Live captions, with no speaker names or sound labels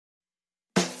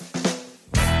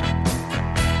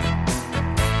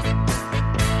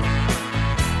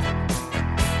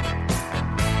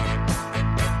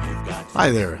Hi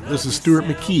there, this is Stuart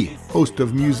McKee, host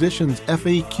of Musicians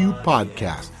FAQ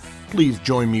Podcast. Please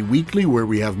join me weekly where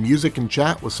we have music and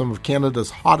chat with some of Canada's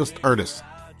hottest artists.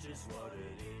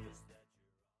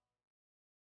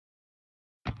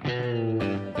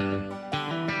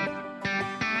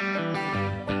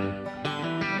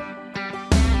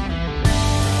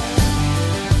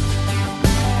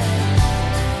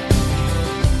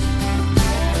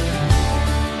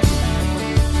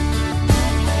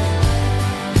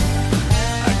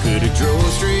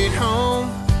 Drove straight home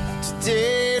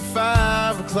today at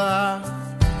 5 o'clock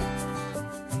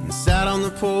and sat on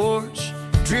the porch,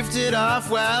 drifted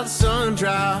off while the sun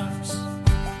drops.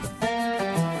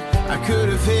 I could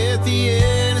have hit the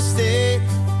interstate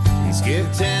and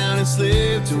skipped town and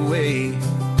slipped away.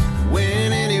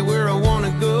 Went anywhere I want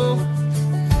to go,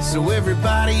 so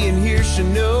everybody in here should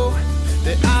know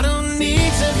that I don't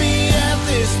need to be at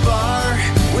this bar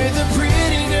with a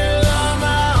pretty girl on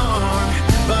my arm.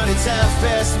 But it's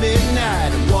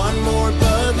midnight and one more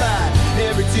Bud Light,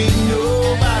 never did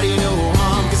nobody no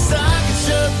harm. Cause I can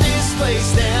shut this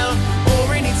place down,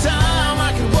 or anytime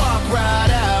I can walk right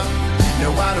out.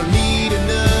 No, I don't need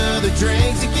another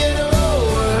drink to get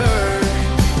over her,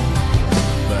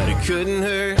 but it couldn't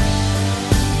hurt.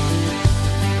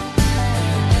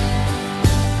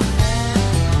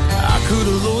 I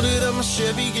could've loaded up my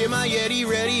Chevy, get my Yeti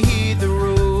ready, hit the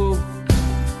road.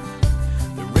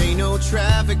 No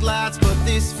traffic lights, but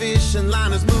this fishing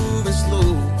line is moving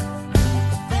slow.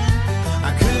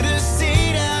 I could have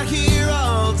stayed out here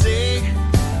all day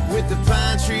with the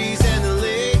pine trees and the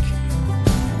lake.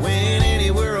 Went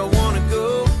anywhere I want to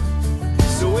go,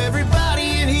 so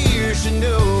everybody in here should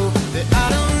know that I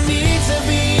don't need to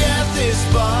be at this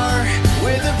bar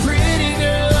with a pretty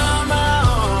girl on my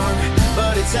arm.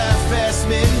 But it's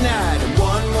midnight and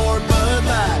one more Bud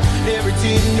Light, never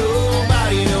did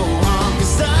nobody no harm.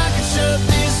 Cause I can shut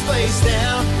this place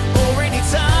down, or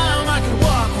anytime I can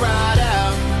walk right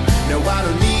out. No, I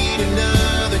don't need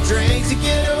another drink to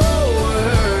get over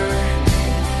her,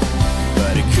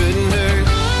 but it couldn't hurt.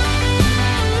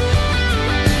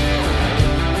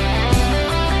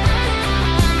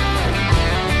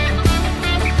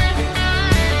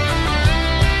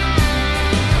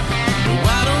 No,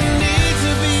 I don't need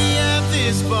to be at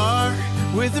this bar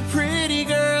with a pretty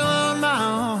girl on my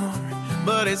arm.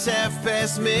 But it's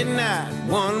midnight,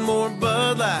 one more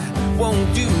Bud Light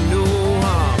won't do no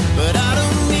harm. But I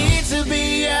don't need to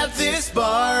be at this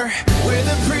bar with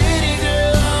a pretty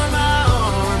girl on my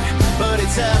arm. But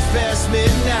it's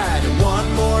midnight and one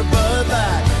more Bud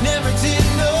Light, never did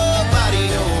nobody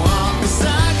no harm. Cause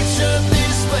I can shut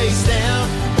this place down,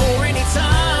 or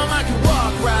anytime I can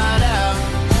walk right out.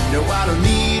 No, I don't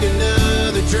need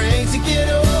another drink to get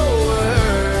over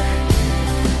her.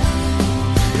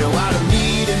 No, I don't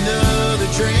need another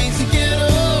drink to get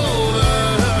over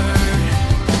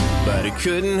her, but it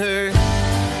couldn't hurt.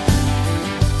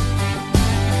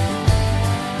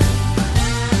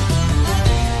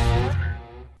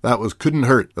 That was Couldn't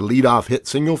Hurt, the lead-off hit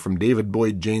single from David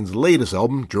Boyd Jane's latest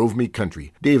album, Drove Me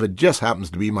Country. David just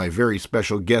happens to be my very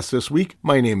special guest this week.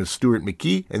 My name is Stuart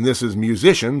McKee, and this is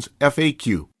Musicians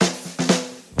FAQ.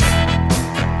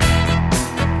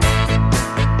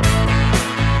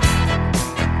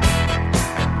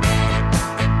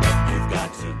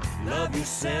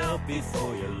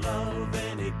 Before you love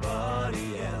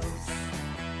anybody else.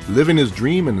 Living his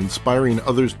dream and inspiring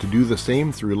others to do the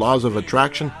same through laws of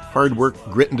attraction, hard work,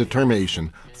 grit, and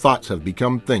determination. Thoughts have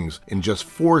become things. In just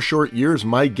 4 short years,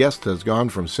 my guest has gone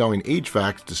from selling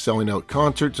HVACs to selling out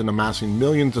concerts and amassing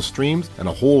millions of streams and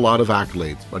a whole lot of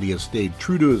accolades. But he has stayed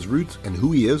true to his roots and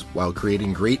who he is while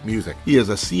creating great music. He is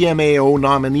a CMAO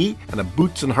nominee and a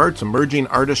Boots and Hearts Emerging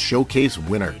Artist Showcase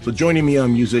winner. So joining me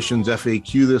on Musicians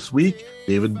FAQ this week,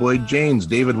 David Boyd Janes.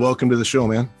 David, welcome to the show,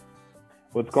 man.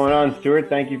 What's going on, Stuart?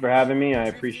 Thank you for having me. I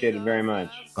appreciate it very much.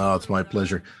 Oh, it's my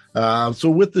pleasure. So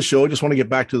with the show, I just want to get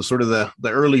back to the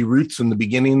early roots and the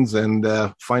beginnings and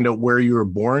find out where you were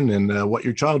born and what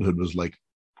your childhood was like.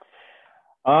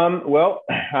 Well,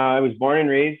 I was born and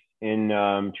raised in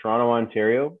Toronto,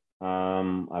 Ontario.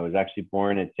 I was actually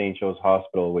born at St. Joe's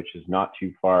Hospital, which is not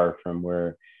too far from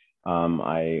where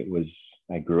I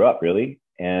grew up, really.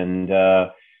 And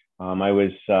I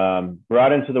was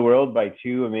brought into the world by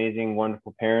 2 amazing,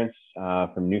 wonderful parents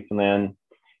from Newfoundland,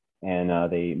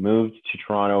 and they moved to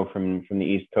Toronto from the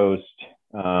East Coast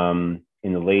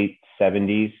in the late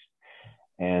 70s.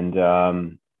 And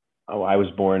I was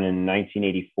born in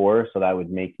 1984, so that would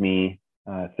make me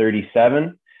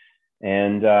 37.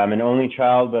 And I'm an only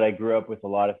child, but I grew up with a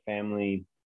lot of family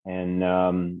and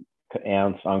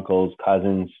aunts, uncles,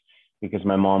 cousins, because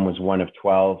my mom was one of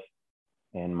 12.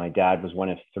 and my dad was one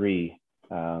of three.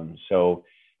 So,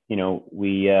 you know,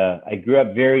 I grew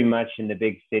up very much in the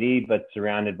big city, but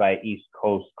surrounded by East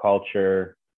Coast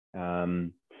culture,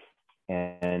 and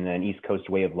an East Coast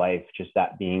way of life, just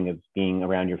that being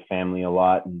around your family a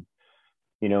lot. And,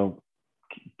 you know,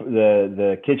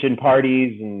 the kitchen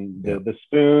parties and the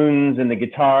spoons and the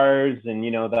guitars. And,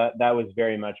 you know, that was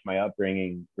very much my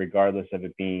upbringing, regardless of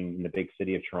it being in the big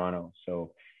city of Toronto.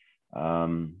 So,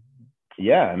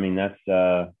 yeah, I mean, that's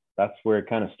where it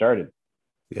kind of started.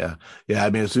 Yeah. I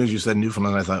mean, as soon as you said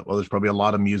Newfoundland, I thought, well, there's probably a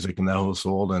lot of music in the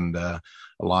household, and a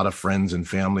lot of friends and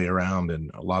family around, and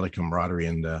a lot of camaraderie.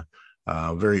 And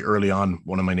very early on,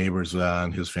 one of my neighbors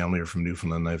and his family are from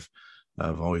Newfoundland.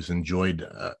 I've always enjoyed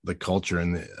the culture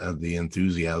and the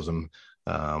enthusiasm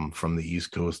from the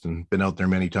East Coast, and been out there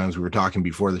many times. We were talking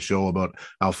before the show about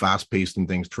how fast paced and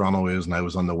things Toronto is, and I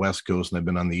was on the West Coast and I've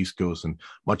been on the East Coast, and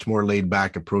much more laid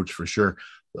back approach for sure.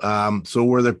 So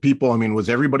were there people, I mean, was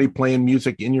everybody playing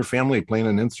music in your family, playing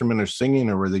an instrument or singing,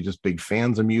 or were they just big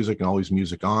fans of music and always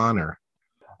music on? Or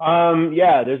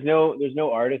yeah, there's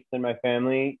no artists in my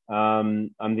family.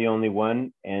 I'm the only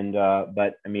one. And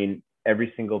but I mean,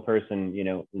 every single person, you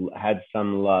know, had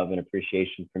some love and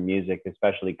appreciation for music,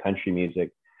 especially country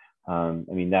music. I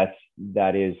mean,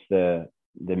 that is the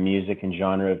music and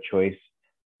genre of choice,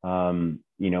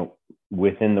 you know,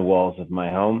 within the walls of my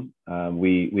home.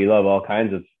 We love all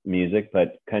kinds of music,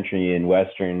 but country and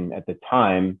Western at the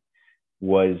time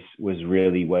was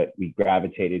really what we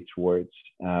gravitated towards.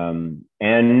 And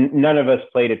none of us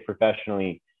played it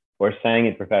professionally or sang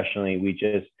it professionally.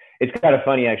 It's kind of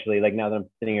funny, actually. Like, now that I'm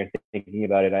sitting here thinking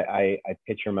about it, I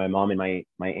picture my mom and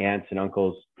my aunts and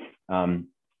uncles.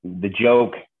 The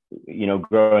joke, you know,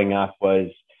 growing up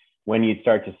was, when you'd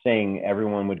start to sing,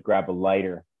 everyone would grab a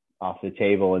lighter off the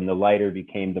table, and the lighter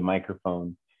became the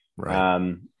microphone.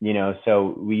 right. You know,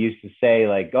 so we used to say,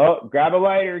 like, oh, grab a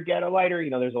lighter, get a lighter. You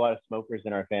know, there's a lot of smokers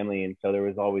in our family, and so there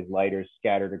was always lighters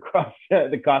scattered across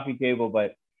the coffee table,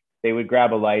 but they would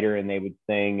grab a lighter and they would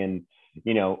sing, and,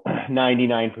 you know,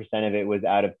 99% of it was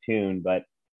out of tune, but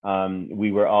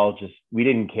we were all we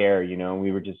didn't care, you know,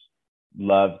 we were just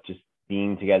loved just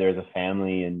being together as a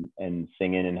family and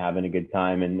singing and having a good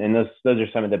time. And those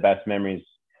are some of the best memories,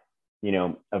 you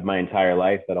know, of my entire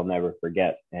life that I'll never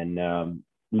forget. And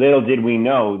little did we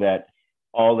know that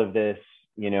all of this,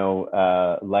 you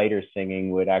know, lighter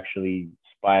singing would actually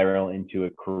spiral into a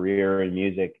career in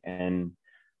music. And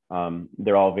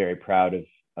they're all very proud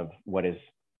of what has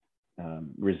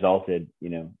resulted, you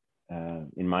know,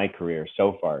 in my career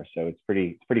so far. So it's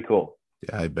pretty cool.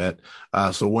 Yeah, I bet.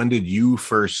 So when did you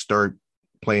first start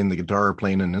playing the guitar or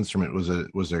playing an instrument?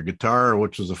 Was there guitar, or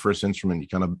which was the first instrument you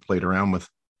kind of played around with?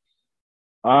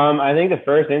 I think the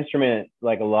first instrument,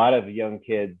 like a lot of young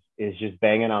kids, is just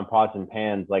banging on pots and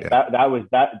pans. Like, Yeah.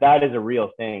 that is a real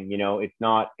thing. You know, it's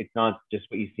not just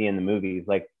what you see in the movies.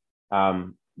 Like,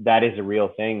 that is a real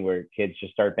thing, where kids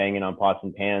just start banging on pots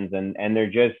and pans, and they're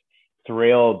just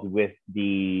thrilled with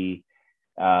the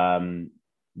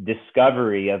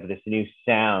discovery of this new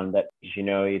sound that, you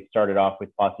know, it started off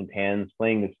with pots and pans.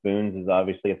 Playing the spoons is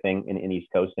obviously a thing in East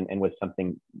Coast, and was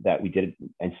something that we did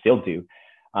and still do.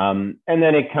 And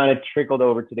then it kind of trickled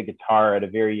over to the guitar at a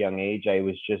very young age. I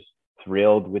was just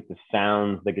thrilled with the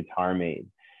sounds the guitar made,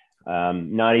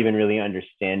 not even really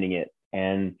understanding it.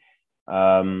 And,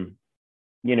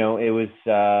 you know, it was,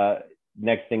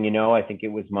 next thing you know, I think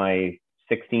it was my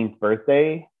 16th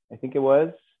birthday, I think it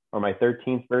was, or my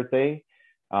 13th birthday.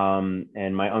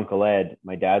 And my Uncle Ed,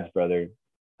 my dad's brother,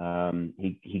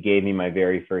 he gave me my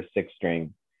very first six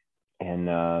string.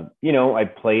 And, you know, I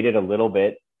played it a little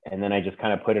bit, and then I just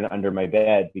kind of put it under my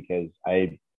bed, because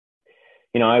I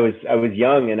was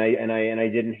young, and I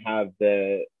didn't have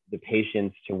the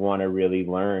patience to want to really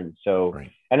learn. So, Right.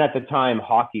 And at the time,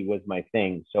 hockey was my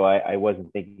thing. So I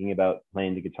wasn't thinking about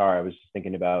playing the guitar. I was just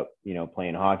thinking about, you know,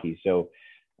 playing hockey. So,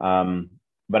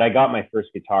 but I got my first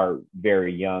guitar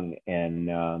very young,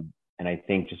 and I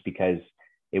think just because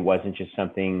it wasn't just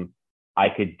something I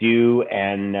could do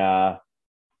and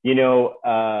you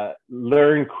know,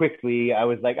 learn quickly, I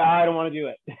was like, I don't want to do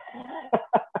it.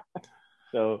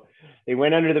 So it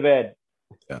went under the bed.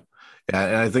 Yeah.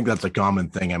 And I think that's a common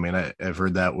thing. I mean, I've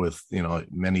heard that with, you know,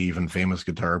 many even famous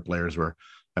guitar players, where,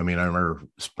 I mean, I remember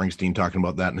Springsteen talking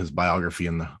about that in his biography,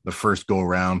 and the first go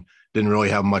around didn't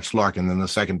really have much luck. And then the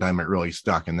second time it really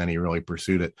stuck, and then he really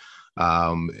pursued it.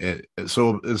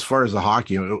 So as far as the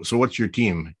hockey, so what's your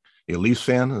team? You a Leafs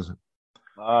fan? Is it?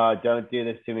 Oh, don't do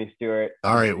this to me, Stuart.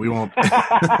 All right, we won't.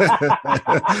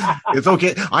 It's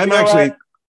okay. I'm You know actually. what?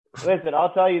 Listen,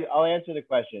 I'll tell you, I'll answer the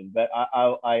question, but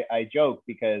I joke,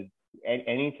 because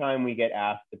anytime we get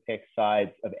asked to pick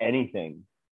sides of anything,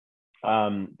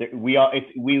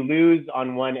 we lose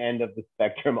on one end of the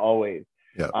spectrum always.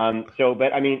 Yeah.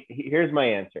 But I mean, here's my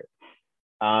answer.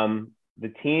 The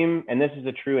team, and this is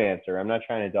a true answer, I'm not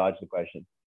trying to dodge the question.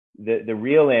 The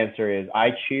real answer is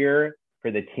I cheer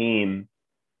for the team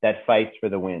that fights for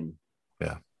the win.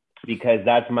 Yeah. Because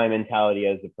that's my mentality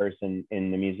as a person in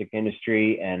the music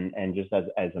industry and just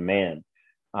as a man.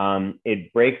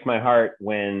 It breaks my heart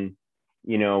when,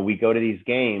 we go to these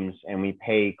games and we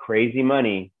pay crazy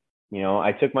money.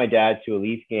 I took my dad to a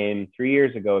Leaf game 3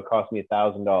 years ago. It cost me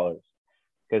 $1,000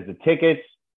 because the tickets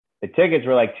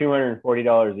were like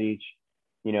 $240 each,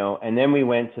 and then we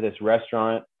went to this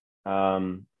restaurant.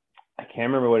 I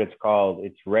can't remember what it's called.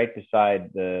 It's right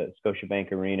beside the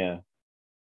Scotiabank Arena.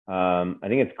 I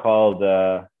think it's called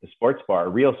the Sports Bar,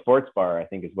 Real Sports Bar, I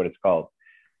think is what it's called.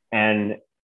 And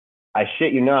I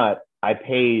shit you not, I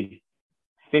paid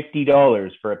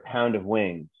 $50 for a pound of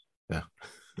wings. Yeah.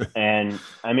 And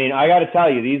I mean, I got to tell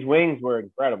you, these wings were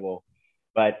incredible.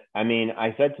 But I mean,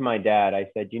 I said to my dad, I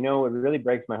said, what really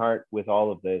breaks my heart with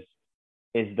all of this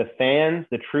is the fans,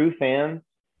 the true fans,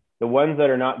 the ones that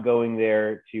are not going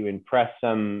there to impress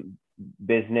some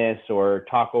business or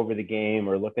talk over the game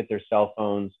or look at their cell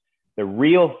phones. The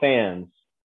real fans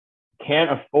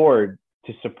can't afford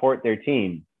to support their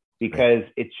team because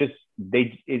it's just,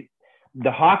 the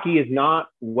hockey is not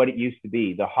what it used to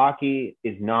be. The hockey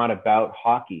is not about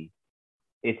hockey.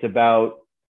 It's about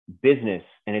business,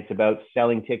 and it's about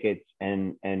selling tickets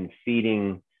and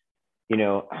feeding,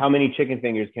 how many chicken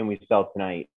fingers can we sell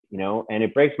tonight, and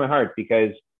it breaks my heart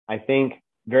because I think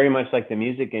very much like the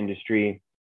music industry,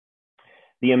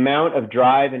 the amount of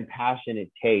drive and passion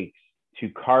it takes to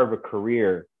carve a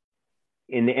career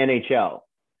in the NHL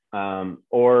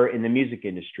or in the music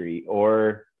industry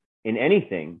or in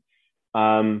anything,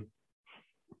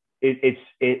 it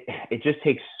just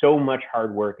takes so much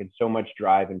hard work and so much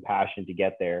drive and passion to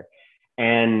get there.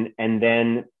 And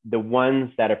then the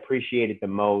ones that appreciate it the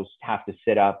most have to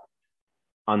sit up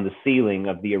on the ceiling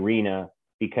of the arena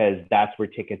because that's where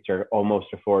tickets are almost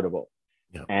affordable.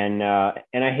 Yeah. And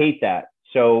I hate that.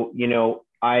 So,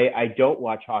 I don't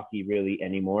watch hockey really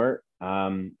anymore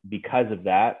because of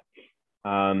that.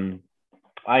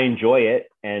 I enjoy it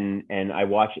and I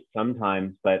watch it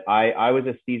sometimes, but I was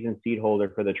a season seat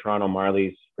holder for the Toronto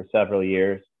Marlies for several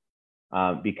years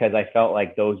because I felt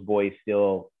like those boys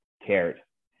still cared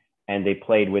and they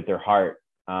played with their heart.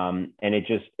 And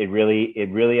it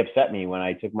really upset me when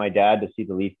I took my dad to see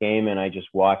the Leaf game and I just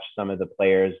watched some of the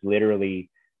players literally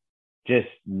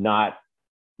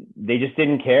they just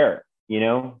didn't care.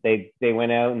 They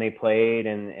went out and they played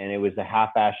and it was a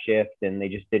half-ass shift and they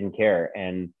just didn't care.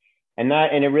 And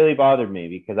it really bothered me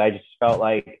because I just felt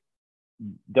like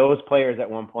those players at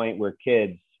one point were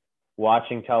kids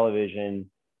watching television,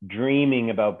 dreaming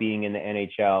about being in the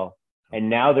NHL, and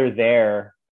now they're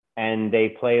there and they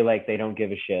play like they don't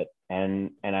give a shit.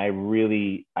 And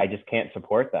I just can't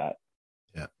support that.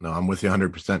 Yeah, no, I'm with you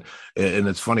 100%. And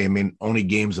it's funny. I mean, only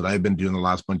games that I've been doing the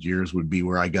last bunch of years would be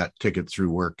where I got tickets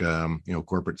through work,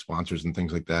 corporate sponsors and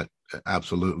things like that.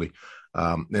 Absolutely.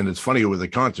 And it's funny with the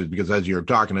concerts because as you're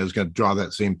talking, I was going to draw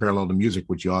that same parallel to music,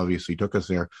 which you obviously took us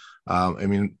there. I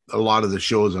mean, a lot of the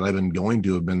shows that I've been going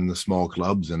to have been the small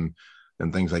clubs and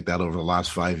things like that over the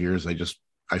last 5 years.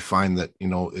 I find that,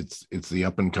 it's the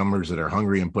up and comers that are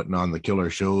hungry and putting on the killer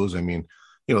shows. I mean,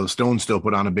 the Stones still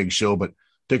put on a big show, but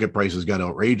ticket prices got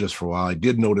outrageous for a while. I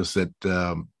did notice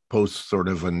that post sort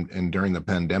of and during the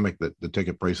pandemic that the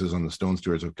ticket prices on the Stones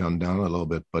tours have come down a little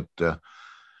bit, but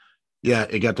yeah,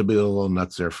 it got to be a little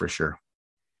nuts there for sure.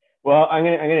 Well, I'm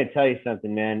gonna tell you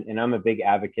something, man, and I'm a big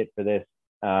advocate for this.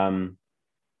 My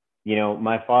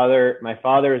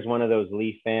father is one of those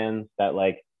Leaf fans that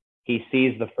like he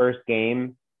sees the first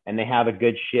game and they have a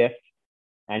good shift,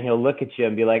 and he'll look at you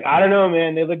and be like, I don't know,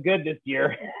 man, they look good this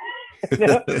year.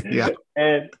 Yeah.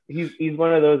 And he's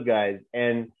one of those guys.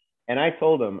 And I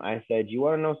told him, I said, you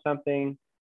want to know something?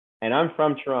 And I'm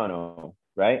from Toronto,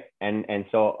 right? And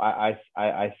so I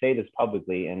say this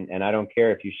publicly, and I don't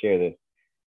care if you share this.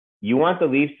 You want the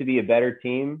Leafs to be a better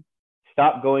team?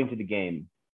 Stop going to the game.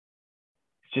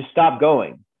 Just stop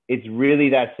going. It's really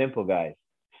that simple, guys.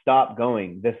 Stop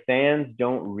going. The fans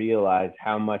don't realize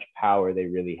how much power they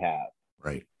really have.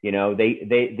 Right.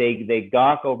 They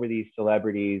gawk over these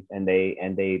celebrities and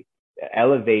they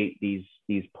elevate these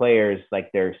players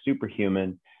like they're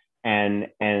superhuman, and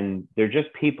they're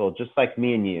just people just like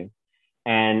me and you.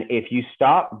 And if you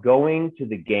stop going to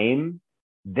the game,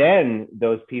 then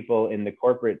those people in the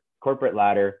corporate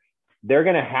ladder, they're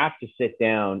going to have to sit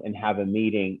down and have a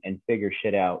meeting and figure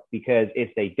shit out, because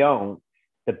if they don't,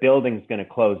 the building's going to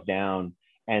close down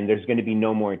and there's going to be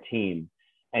no more team.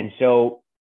 And so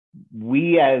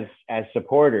we as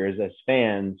supporters, as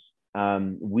fans,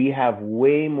 we have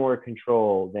way more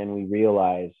control than we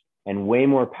realize and way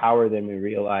more power than we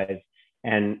realize.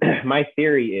 And my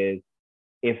theory is,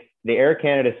 if the Air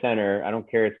Canada Centre, I don't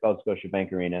care, it's called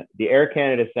Scotiabank Arena, the Air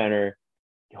Canada Centre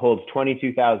holds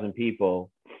 22,000 people.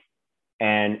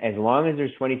 And as long as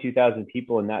there's 22,000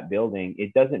 people in that building,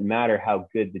 it doesn't matter how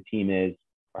good the team is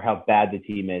or how bad the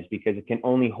team is, because it can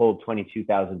only hold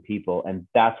 22,000 people. And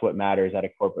that's what matters at a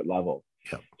corporate level.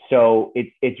 Yeah. So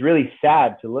it's really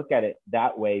sad to look at it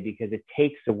that way, because it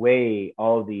takes away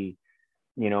all the,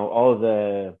 all of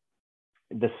the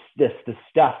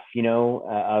stuff,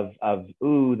 of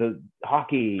the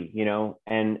hockey,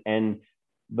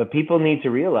 but people need to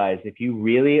realize, if you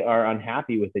really are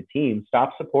unhappy with the team,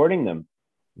 stop supporting them.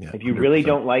 Yeah, if you really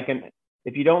don't like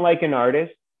if you don't like an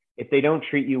artist, if they don't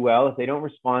treat you well, if they don't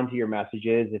respond to your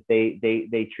messages, if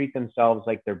they treat themselves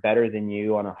like they're better than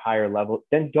you on a higher level,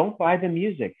 then don't buy the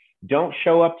music. Don't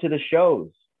show up to the shows.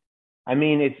 I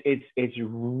mean, it's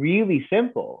really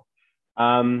simple.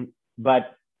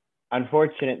 But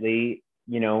unfortunately,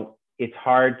 it's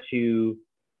hard to,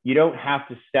 you don't have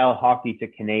to sell hockey to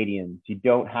Canadians. You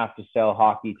don't have to sell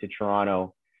hockey to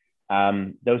Toronto.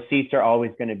 Those seats are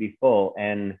always going to be full,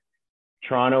 and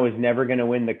Toronto is never going to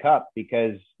win the cup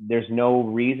because there's no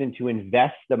reason to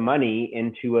invest the money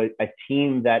into a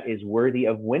team that is worthy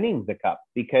of winning the cup,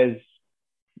 because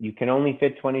you can only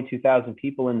fit 22,000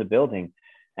 people in the building.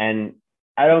 And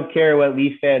I don't care what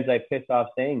Leaf fans I piss off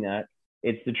saying that.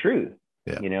 It's the truth.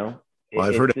 Yeah. Well,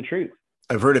 I've heard the truth.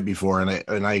 I've heard it before,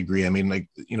 and I agree. I mean,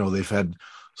 they've had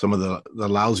some of the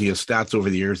lousiest stats over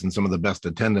the years and some of the best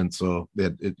attendance. So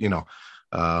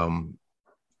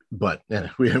but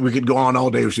we could go on all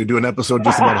day. We should do an episode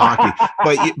just about hockey.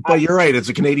 But you're right. It's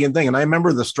a Canadian thing. And I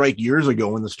remember the strike years ago,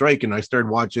 when the strike, and I started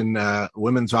watching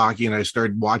women's hockey, and I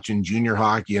started watching junior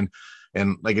hockey.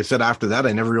 And like I said, after that,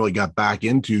 I never really got back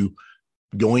into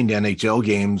going to NHL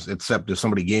games, except if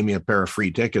somebody gave me a pair of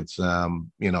free tickets, but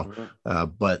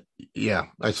yeah,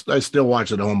 I still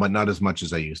watch at home, but not as much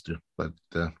as I used to. But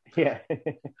yeah,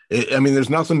 there's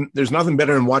nothing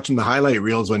better than watching the highlight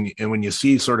reels when you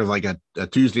see sort of like a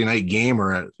Tuesday night game,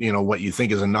 or what you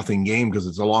think is a nothing game, because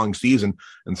it's a long season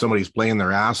and somebody's playing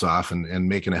their ass off and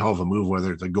making a hell of a move,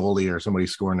 whether it's a goalie or somebody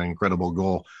scoring an incredible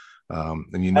goal.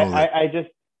 And I just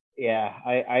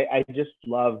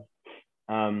love,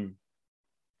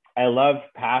 I love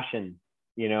passion.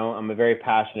 I'm a very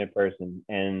passionate person.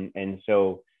 And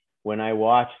so when I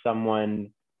watch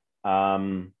someone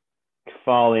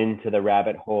fall into the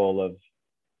rabbit hole of,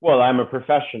 well, I'm a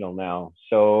professional now,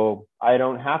 so I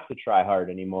don't have to try hard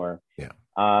anymore. Yeah.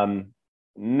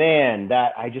 Man,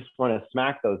 that I just want to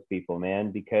smack those people,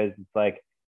 man, because it's like,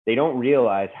 they don't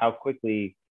realize how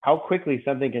quickly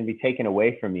something can be taken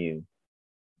away from you.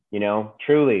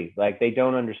 Truly, like, they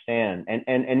don't understand,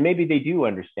 and maybe they do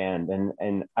understand,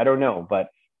 and I don't know, but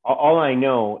all I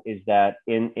know is that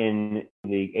in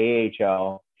the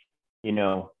AHL,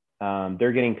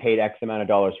 they're getting paid X amount of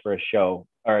dollars for a show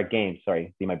or a game.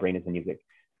 Sorry, see, my brain is in music.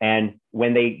 And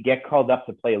when they get called up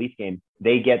to play a Leaf game,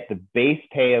 they get the base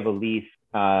pay of a Leaf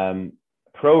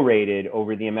prorated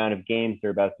over the amount of games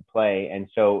they're about to play, and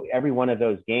so every one of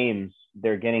those games,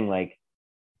 they're getting like,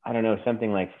 I don't know,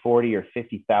 something like $40,000 or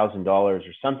 $50,000 or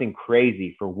something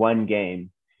crazy for one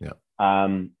game. Yeah.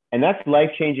 And that's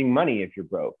life-changing money if you're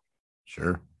broke.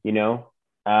 Sure.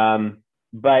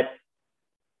 But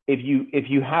if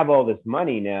you have all this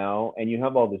money now and you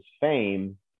have all this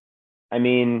fame, I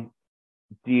mean,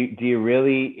 do you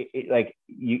really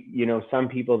some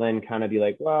people then kind of be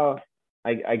like, well,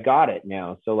 I got it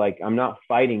now, so like, I'm not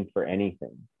fighting for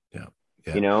anything. Yeah.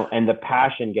 And the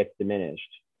passion gets diminished.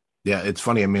 Yeah, it's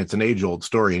funny. I mean, it's an age-old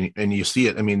story, and you see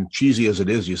it. I mean, cheesy as it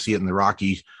is, you see it in the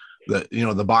Rocky,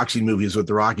 the boxing movies with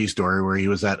the Rocky story, where he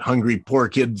was that hungry poor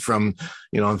kid from,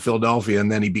 in Philadelphia,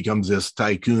 and then he becomes this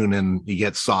tycoon, and he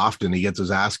gets soft, and he gets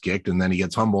his ass kicked, and then he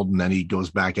gets humbled, and then he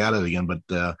goes back at it again. But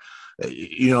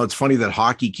it's funny that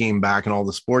hockey came back, and all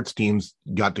the sports teams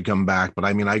got to come back. But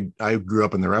I mean, I grew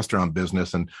up in the restaurant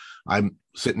business, and I'm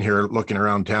sitting here looking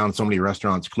around town. So many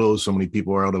restaurants closed. So many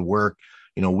people were out of work.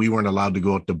 We weren't allowed to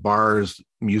go out to bars.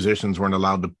 Musicians weren't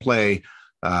allowed to play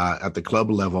at the club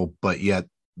level, but yet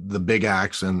the big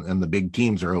acts and the big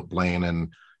teams are out playing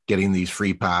and getting these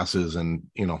free passes. And,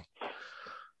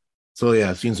 so yeah,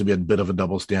 it seems to be a bit of a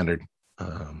double standard.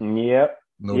 Yep.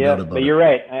 No doubt about but it. You're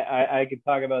right. I could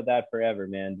talk about that forever,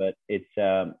 man. But it's,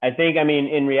 I think,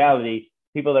 in reality,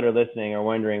 people that are listening are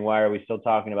wondering, why are we still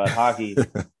talking about hockey?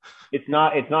 It's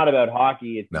not about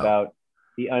hockey. It's about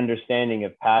the understanding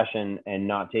of passion and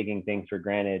not taking things for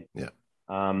granted. Yeah.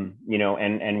 You know,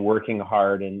 and working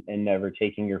hard and never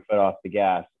taking your foot off the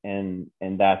gas. And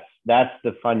that's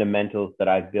the fundamentals that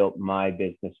I've built my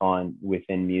business on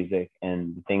within music,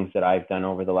 and the things that I've done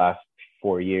over the last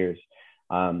 4 years.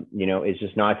 You know, it's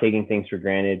just not taking things for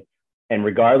granted. And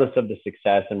regardless of the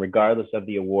success and regardless of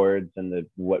the awards and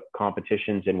what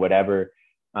competitions and whatever,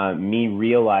 me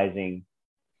realizing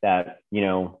that, you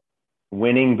know,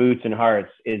 winning boots and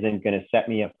hearts isn't going to set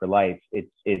me up for life.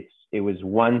 It was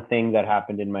one thing that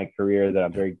happened in my career that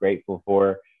I'm very grateful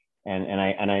for. And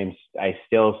I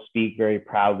still speak very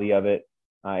proudly of it.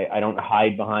 I don't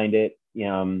hide behind it, you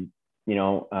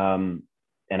know,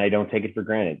 and I don't take it for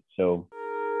granted. So.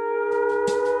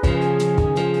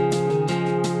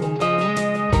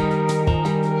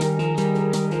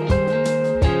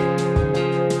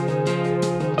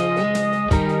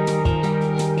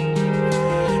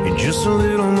 Just a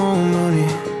little more money,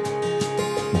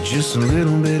 just a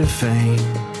little bit of fame,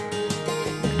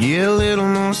 yeah, a little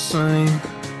more sun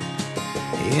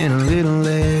and a little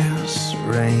less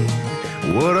rain.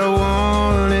 What I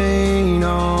want ain't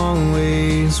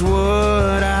always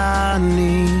what I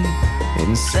need,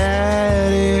 and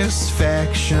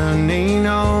satisfaction ain't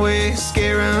always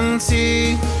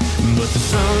guaranteed. But the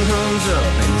sun comes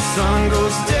up and the sun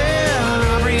goes down.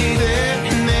 I breathe in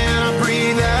and then I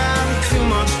breathe out. Too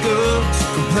much good to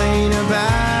complain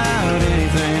about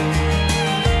anything.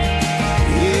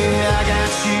 Yeah, I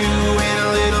got you and a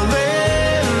little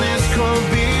bit, and this cold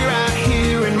beer right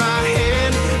here in my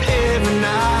head. Every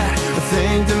night I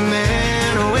thank the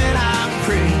man when I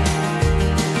pray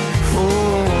for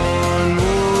one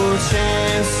more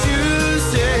chance to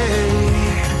stay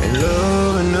and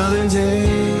love another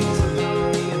day.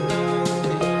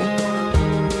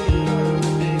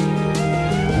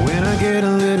 When I get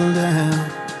a little down,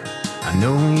 I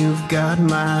know you've got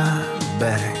my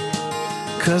back,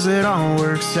 'cause it all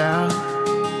works out,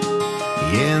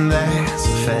 yeah, and that's a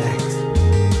fact.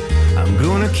 I'm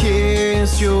gonna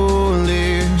kiss your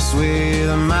lips with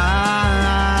my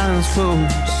eyes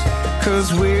closed,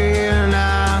 'cause we're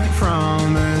not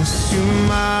promised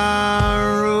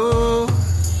tomorrow.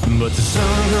 But the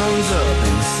sun comes up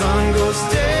and the sun goes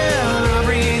down. I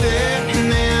breathe in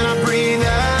and then I breathe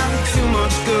out. Too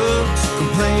much good to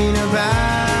complain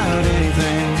about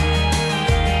anything.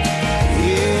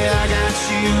 Yeah, I got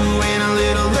you and a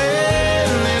little bit,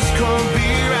 and this cold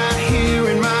beer right here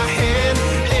in my head.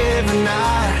 Every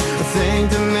night I thank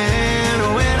the man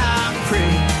when I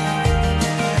pray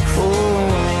for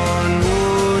one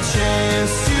more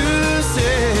chance to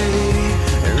stay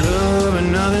and love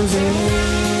another day.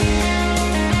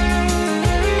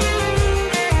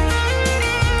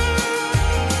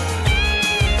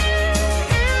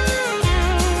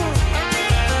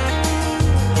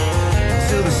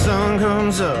 Sun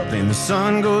comes up and the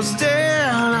sun goes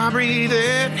down. I breathe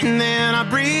in and then I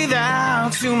breathe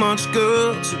out. Too much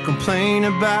good to complain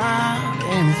about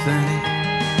anything.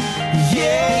 Yeah,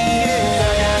 yeah,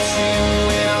 I got you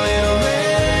in a little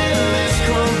bit, and this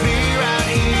cold beer right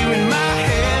here in my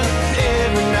head.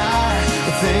 Every night I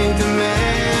thank the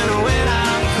man when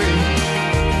I pray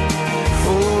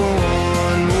for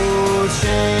one more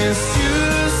chance to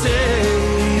say.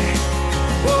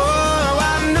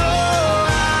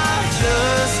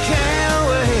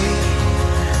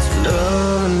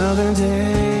 Another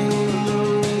day,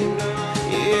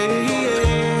 yeah,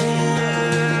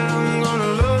 yeah, I'm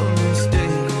gonna love this day,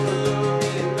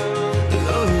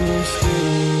 love this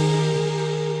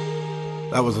day.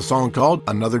 That was a song called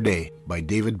Another Day by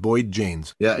David Boyd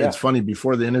Janes. Yeah, it's funny.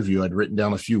 Before the interview, I'd written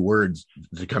down a few words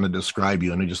to kind of describe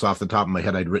you. And just off the top of my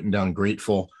head, I'd written down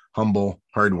grateful, humble,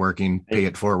 hardworking, pay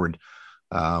it forward.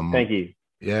 Thank you.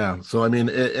 Yeah. So, I mean,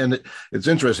 it's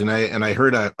interesting. I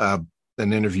heard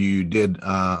an interview you did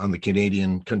on the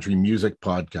Canadian Country Music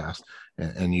Podcast,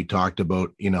 and you talked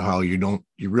about, you know, how you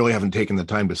really haven't taken the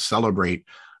time to celebrate,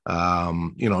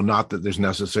 you know, not that there's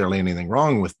necessarily anything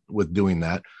wrong with doing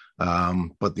that,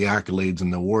 but the accolades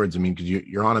and the awards. I mean, because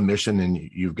you're on a mission and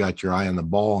you've got your eye on the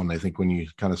ball, and I think when you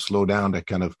kind of slow down to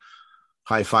kind of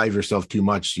high five yourself too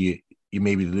much, you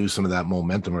maybe lose some of that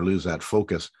momentum or lose that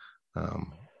focus.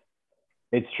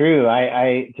 It's true.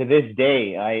 I to this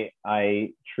day,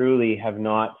 I truly have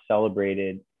not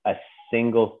celebrated a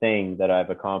single thing that I've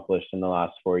accomplished in the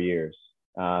last 4 years.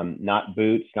 Not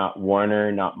Boots, not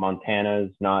Warner, not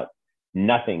Montana's,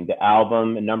 nothing.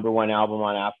 The number one album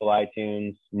on Apple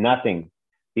iTunes, nothing.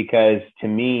 Because to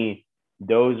me,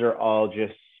 those are all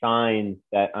just signs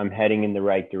that I'm heading in the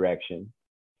right direction,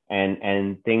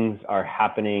 and things are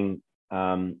happening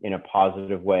in a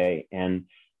positive way. And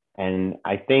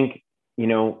I think, you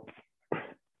know,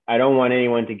 I don't want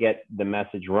anyone to get the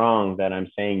message wrong that I'm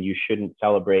saying you shouldn't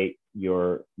celebrate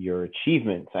your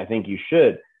achievements. I think you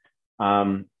should.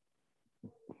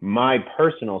 My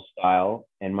personal style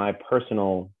and my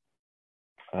personal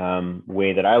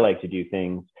way that I like to do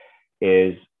things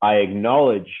is I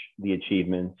acknowledge the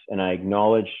achievements and I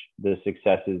acknowledge the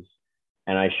successes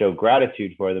and I show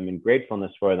gratitude for them and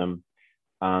gratefulness for them.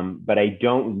 But I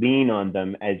don't lean on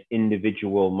them as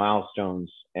individual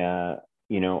milestones,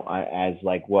 as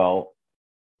like, well,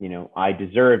 I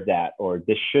deserve that, or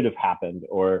this should have happened,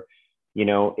 or,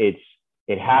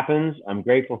 it happens. I'm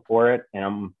grateful for it. And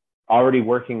I'm already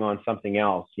working on something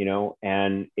else,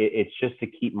 and it's just to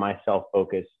keep myself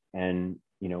focused and,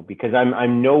 because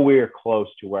I'm nowhere close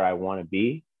to where I want to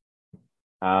be.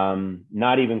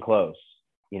 Not even close,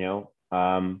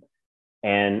 and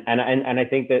I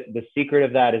think that the secret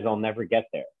of that is I'll never get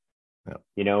there,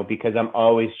 because I'm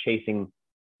always chasing,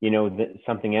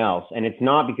 something else. And it's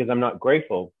not because I'm not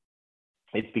grateful.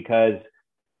 It's because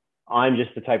I'm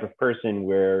just the type of person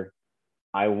where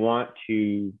I want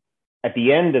to, at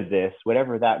the end of this,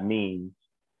 whatever that means,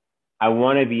 I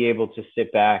want to be able to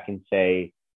sit back and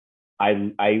say,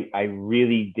 I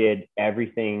really did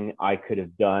everything I could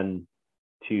have done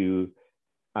to,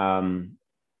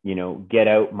 get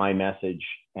out my message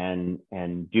and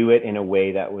do it in a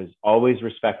way that was always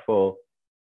respectful,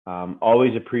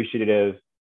 always appreciative.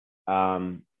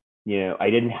 I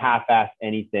didn't half-ass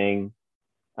anything.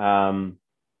 And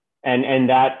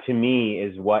that to me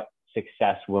is what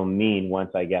success will mean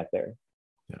once I get there.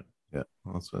 Yeah.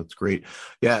 That's great.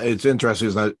 Yeah. It's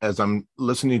interesting as I'm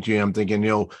listening to you, I'm thinking,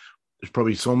 there's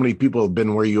probably so many people have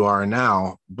been where you are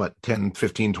now, but 10,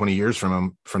 15, 20 years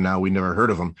from now, we never heard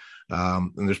of them.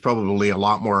 And there's probably a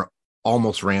lot more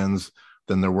almost rans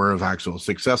than there were of actual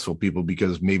successful people,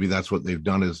 because maybe that's what they've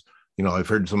done is, I've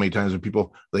heard so many times of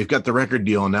people, they've got the record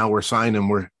deal and now we're signed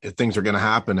and things are going to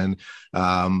happen. And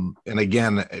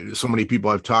again, so many people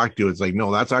I've talked to, it's like,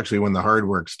 no, that's actually when the hard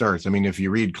work starts. I mean, if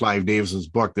you read Clive Davis's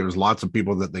book, there was lots of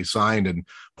people that they signed and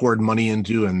poured money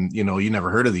into, and, you never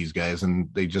heard of these guys and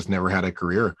they just never had a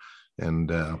career.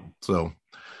 And so,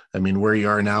 I mean, where you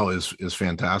are now is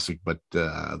fantastic, but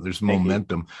there's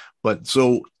momentum. But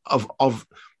so of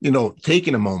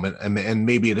taking a moment and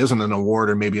maybe it isn't an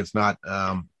award or maybe it's not,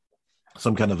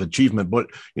 some kind of achievement, but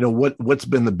what's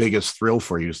been the biggest thrill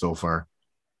for you so far?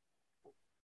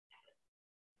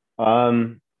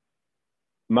 My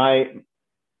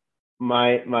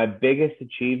biggest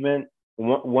achievement,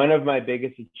 one of my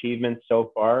biggest achievements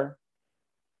so far,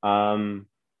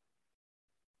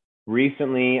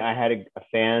 recently I had a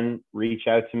fan reach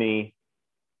out to me,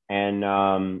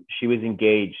 and she was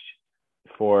engaged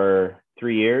for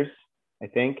 3 years, I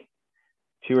think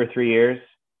 2 or 3 years.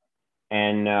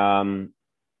 And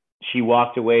she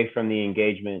walked away from the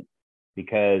engagement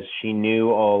because she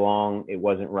knew all along it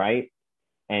wasn't right.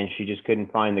 And she just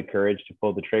couldn't find the courage to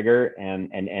pull the trigger and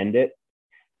end it.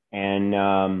 And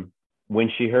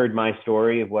when she heard my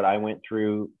story of what I went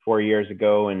through 4 years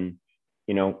ago and,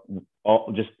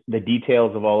 just the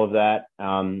details of all of that,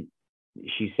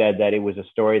 she said that it was a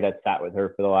story that sat with her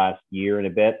for the last year and a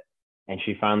bit. And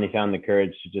she finally found the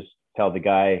courage to just tell the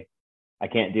guy, I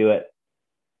can't do it.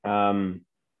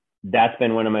 That's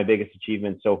been one of my biggest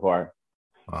achievements so far.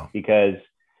 Wow. Because,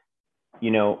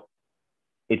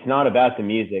 it's not about the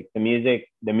music. The music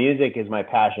is my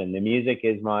passion.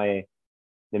 It's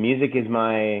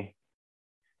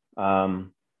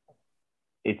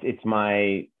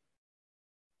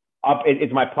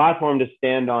my platform to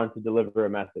stand on to deliver a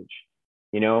message.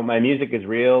 My music is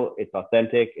real. It's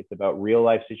authentic. It's about real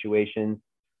life situations.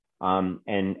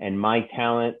 And my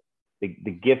talent,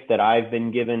 the gift that I've been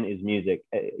given is music.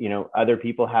 Other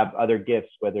people have other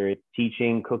gifts, whether it's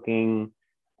teaching, cooking,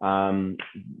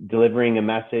 delivering a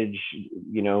message,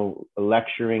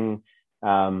 lecturing.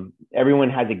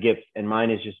 Everyone has a gift, and mine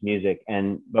is just music.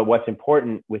 But what's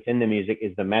important within the music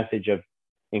is the message of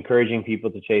encouraging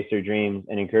people to chase their dreams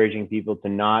and encouraging people to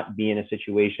not be in a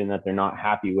situation that they're not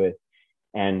happy with.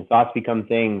 And thoughts become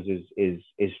things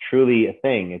is truly a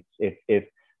thing. It's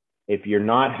if you're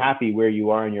not happy where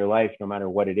you are in your life, no matter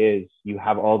what it is, you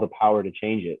have all the power to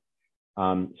change it.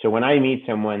 So when I meet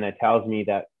someone that tells me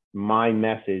that my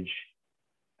message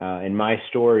and my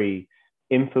story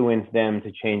influenced them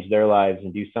to change their lives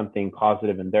and do something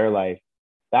positive in their life,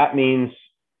 that means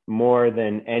more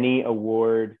than any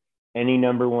award, any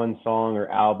number one song or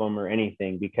album or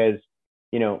anything. Because,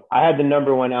 I had the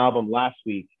number one album last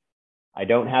week. I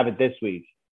don't have it this week.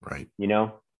 Right.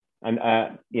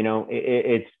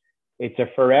 It's a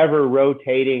forever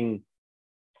rotating,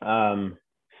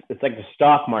 it's like the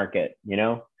stock market,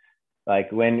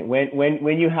 Like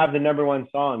when you have the number one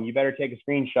song, you better take a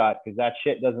screenshot because that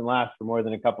shit doesn't last for more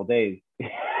than a couple days.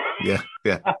 Yeah,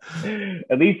 yeah.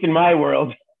 At least in my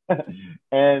world.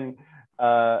 And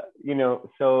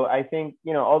so I think,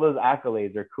 all those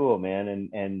accolades are cool, man.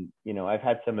 And I've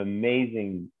had some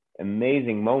amazing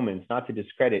moments, not to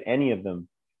discredit any of them.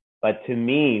 But to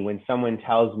me, when someone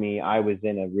tells me I was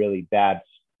in a really bad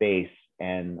space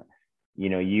and,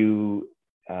 you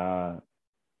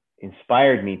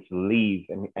inspired me to leave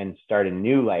and start a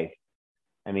new life.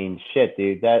 I mean, shit,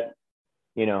 dude, that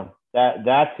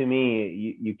to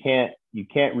me, you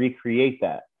can't recreate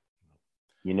that,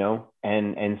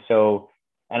 and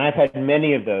I've had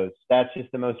many of those. That's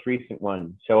just the most recent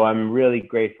one. So I'm really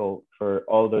grateful for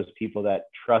all those people that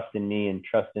trust in me and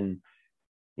trust in,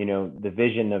 the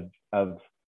vision of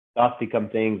thoughts become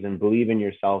things and believe in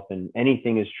yourself and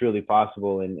anything is truly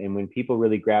possible. And when people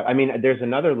really grab, I mean, there's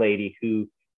another lady who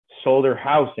sold her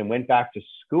house and went back to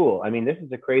school. I mean, this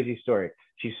is a crazy story.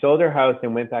 She sold her house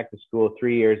and went back to school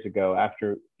 3 years ago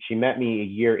after she met me a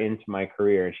year into my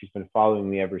career. And she's been following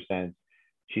me ever since.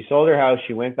 She sold her house.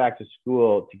 She went back to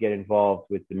school to get involved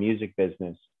with the music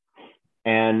business.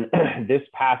 And this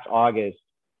past August,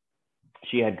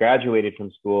 she had graduated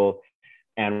from school,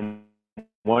 and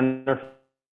one of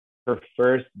her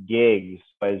first gigs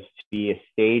was to be a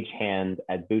stagehand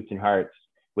at Boots and Hearts,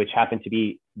 which happened to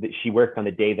be that she worked on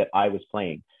the day that I was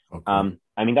playing. Okay.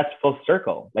 I mean, that's full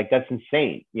circle. Like, that's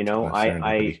insane.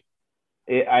 I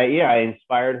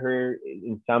inspired her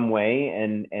in some way,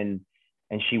 and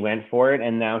she went for it.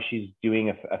 And now she's doing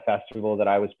a festival that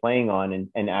I was playing on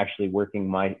and actually working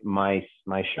my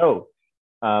show.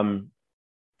 And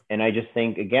I just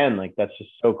think, again, like, that's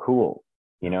just so cool,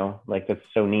 like, that's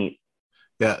so neat.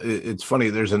 Yeah. It's funny.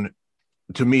 There's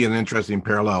to me, an interesting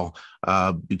parallel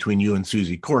between you and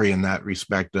Susie Corey in that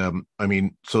respect. I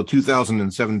mean, so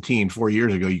 2017, 4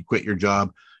 years ago, you quit your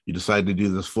job, you decided to do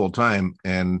this full time,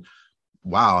 and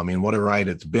wow, I mean, what a ride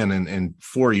it's been. And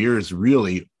 4 years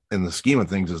really, in the scheme of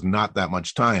things, is not that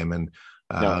much time. And,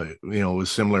 no. It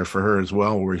was similar for her as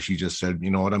well, where she just said,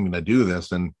 you know what, I'm going to do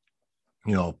this. And,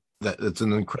 it's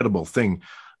an incredible thing.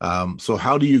 So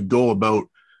how do you go about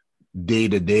day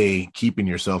to day keeping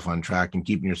yourself on track and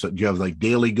keeping yourself, do you have like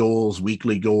daily goals,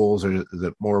 weekly goals, or is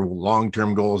it more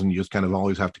long-term goals and you just kind of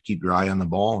always have to keep your eye on the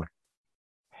ball?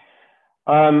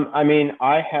 I mean,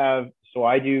 I'm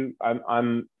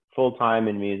full-time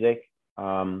in music.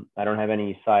 I don't have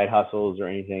any side hustles or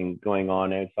anything going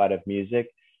on outside of music.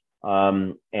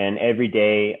 And every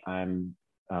day I'm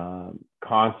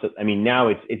constant. I mean, now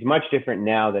it's much different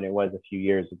now than it was a few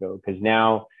years ago, because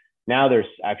now there's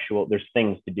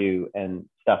things to do and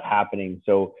stuff happening.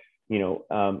 So,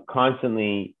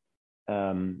 constantly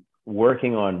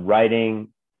working on writing,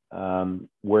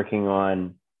 working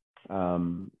on,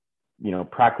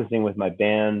 practicing with my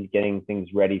band, getting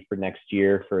things ready for next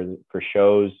year for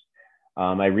shows.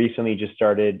 I recently just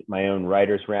started my own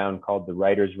writers round called the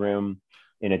Writers Room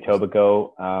in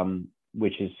Etobicoke,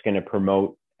 which is going to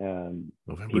promote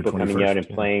people coming out and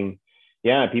playing.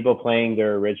 Yeah, people playing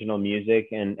their original music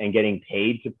and getting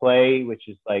paid to play, which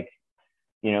is like,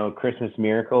 a Christmas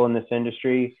miracle in this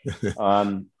industry.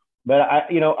 But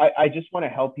I just want to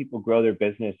help people grow their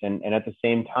business. And at the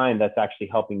same time, that's actually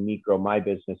helping me grow my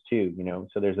business too,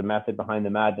 so there's a method behind the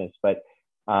madness, but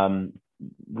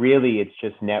really it's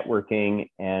just networking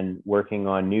and working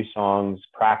on new songs,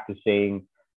 practicing,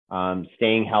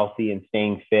 staying healthy and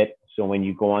staying fit. So when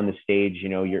you go on the stage,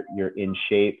 you're in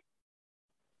shape.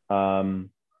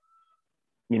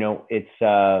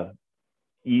 It's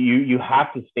you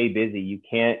have to stay busy. You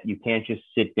can't just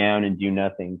sit down and do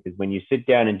nothing, because when you sit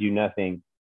down and do nothing,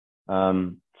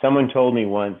 someone told me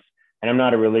once, and I'm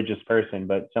not a religious person,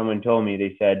 but someone told me,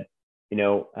 they said,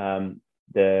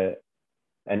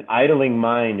 an idling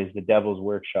mind is the devil's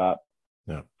workshop.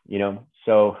 Yeah.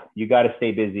 So you got to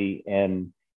stay busy.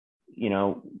 And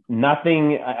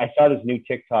nothing. I saw this new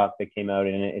TikTok that came out,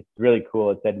 and it's really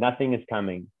cool. It said, nothing is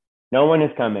coming. No one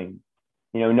is coming.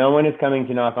 No one is coming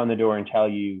to knock on the door and tell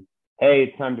you, hey,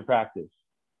 it's time to practice.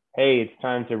 Hey, it's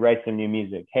time to write some new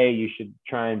music. Hey, you should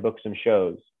try and book some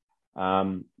shows.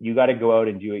 You got to go out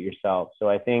and do it yourself. So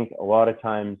I think a lot of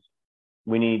times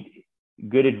we need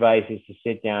good advice is to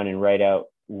sit down and write out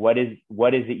what is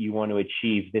it you want to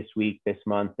achieve this week, this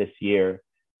month, this year.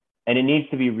 And it needs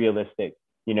to be realistic.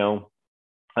 I'm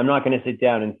not going to sit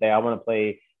down and say, I want to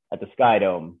play at the Sky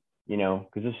Dome,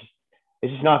 because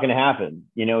it's just not going to happen.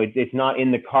 It's not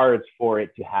in the cards for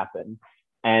it to happen.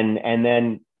 And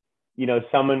then,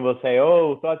 someone will say,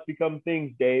 oh, thoughts become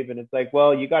things, Dave. And it's like,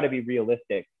 well, you got to be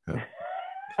realistic. Yeah.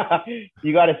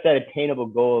 You got to set attainable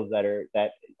goals that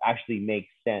actually make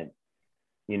sense.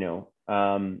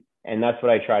 And that's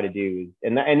what I try to do.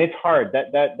 And it's hard.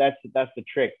 That's the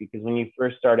trick, because when you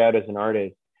first start out as an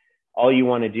artist, all you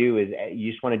want to do is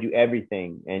you just want to do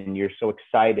everything, and you're so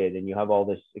excited and you have all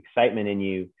this excitement in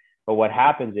you. But what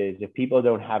happens is, if people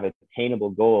don't have attainable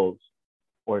goals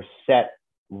or set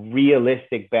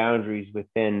realistic boundaries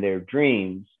within their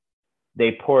dreams,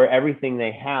 they pour everything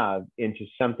they have into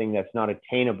something that's not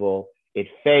attainable. It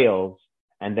fails.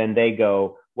 And then they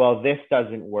go, well, this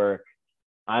doesn't work,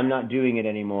 I'm not doing it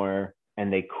anymore.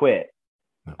 And they quit.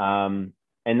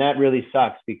 And that really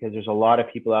sucks, because there's a lot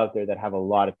of people out there that have a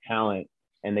lot of talent,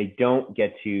 and they don't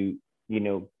get to,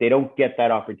 they don't get that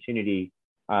opportunity,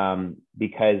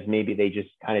 because maybe they just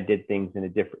kind of did things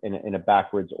in a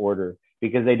backwards order,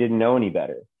 because they didn't know any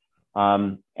better.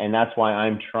 And that's why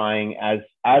I'm trying, as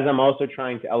I'm also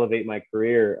trying to elevate my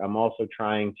career, I'm also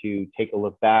trying to take a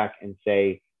look back and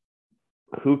say,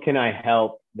 who can I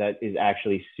help that is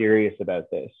actually serious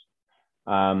about this?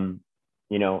 And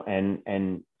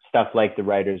stuff like the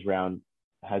Writers Round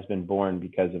has been born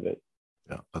because of it.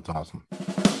 Yeah, that's awesome.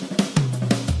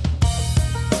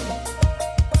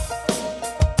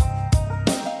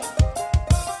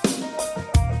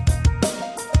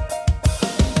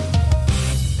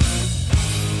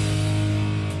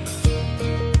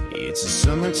 It's a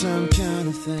summertime kind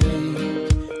of thing,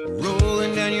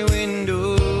 rolling down your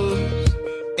windows.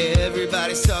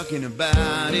 Everybody's talking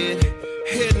about it,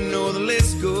 heading over the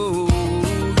list goes.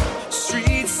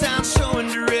 Streets out showing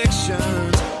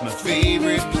directions, my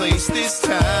favorite place this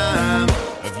time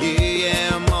of year.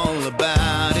 Yeah, I'm all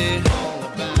about it.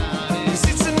 'Cause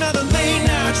it's another late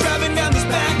night, driving down this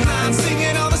back line,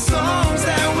 singing all the songs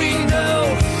that we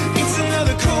know. It's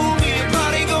another cool beer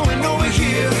party going over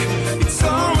here. It's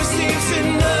always seems to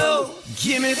know.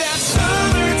 Give me that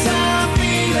summertime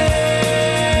feeling.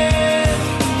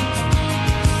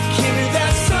 Give me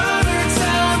that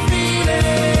summertime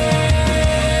feeling.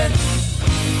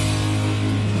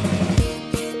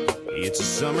 It's a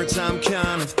summertime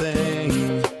kind of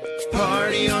thing.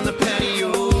 Party on the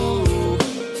patio.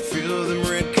 Fill them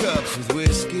red cups with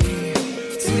whiskey.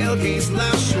 Tailgates,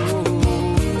 loud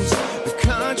shows. The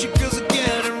country girls are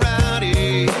getting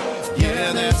rowdy.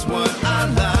 Yeah, that's what I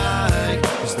like.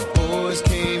 'Cause the boys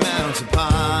came out to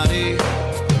party.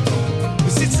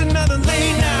 'Cause it's another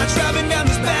late night, driving down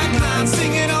this back line,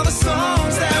 singing all the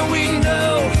songs that we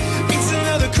know. It's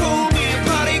another cool beer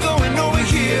party going over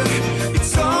here.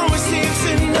 It's always seems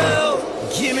to know.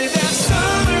 Give me that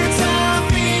summertime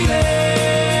feeling.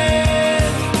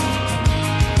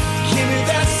 Give me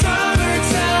that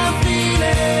summertime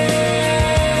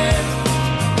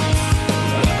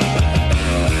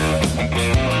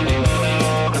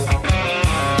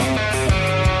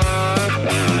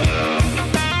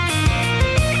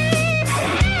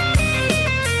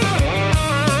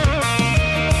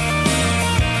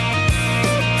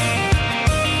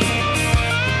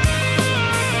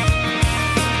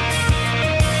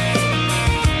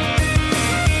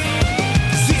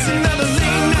It's another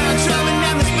late night, driving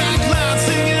down this back line,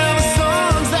 singing all the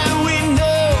songs that we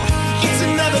know. It's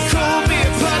another cold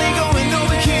beer party going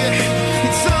over here.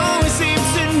 It's always seems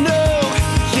to know.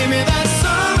 Give me that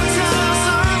summertime,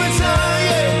 summertime,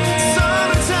 yeah.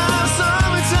 Summertime,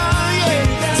 summertime, yeah.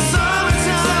 That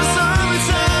summertime,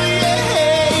 summertime, yeah,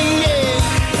 yeah.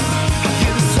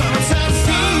 Give me summertime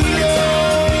feeling.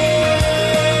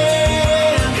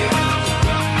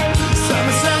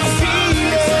 Summertime feeling.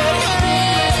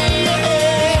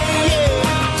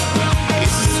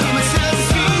 It's a summertime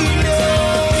feeling.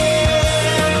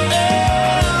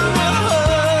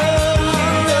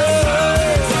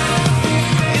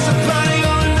 It's a party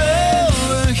going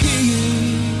over here.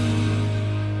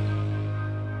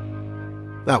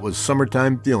 That was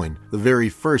Summertime Feeling, the very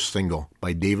first single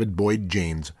by David Boyd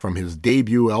James from his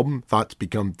debut album, Thoughts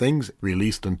Become Things,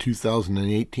 released in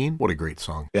 2018. What a great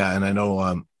song. Yeah, and I know,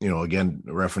 again,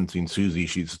 referencing Susie,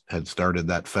 she's had started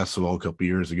that festival a couple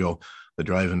years ago, the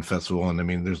Drive-In Festival, and I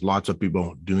mean, there's lots of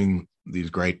people doing these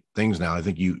great things now. I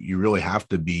think you really have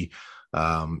to be,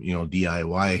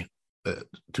 DIY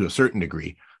to a certain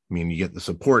degree. I mean, you get the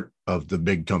support of the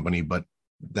big company, but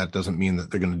that doesn't mean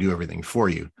that they're going to do everything for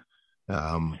you.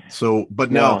 But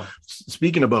now, No.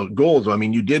 speaking about goals, I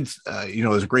mean, you did,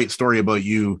 there's a great story about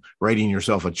you writing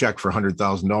yourself a check for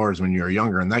 $100,000 when you were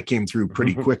younger, and that came through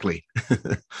pretty quickly.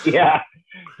 Yeah.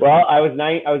 Well, I was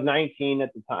 19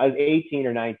 at the time. I was 18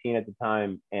 or 19 at the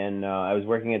time, and I was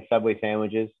working at Subway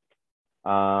sandwiches.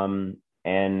 And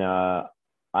I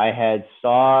had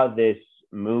saw this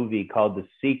movie called The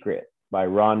Secret by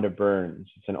Rhonda Byrne.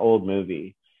 It's an old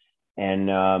movie, and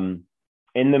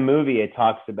in the movie, it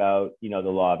talks about, the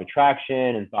law of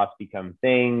attraction and thoughts become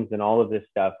things, and all of this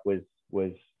stuff was,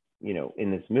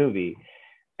 in this movie.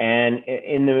 And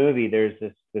in the movie, there's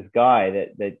this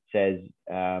guy that says,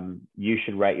 you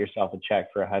should write yourself a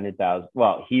check for $100,000.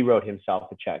 Well, he wrote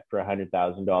himself a check for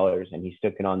 $100,000, and he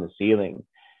stuck it on the ceiling.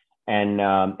 And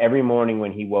every morning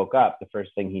when he woke up, the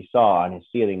first thing he saw on his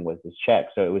ceiling was this check.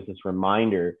 So it was this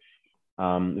reminder,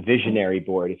 visionary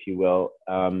board, if you will,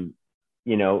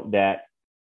 that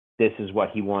this is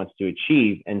what he wants to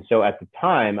achieve. And so at the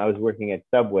time, I was working at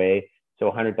Subway,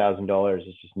 so $100,000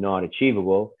 is just not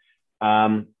achievable.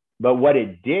 But what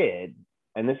it did,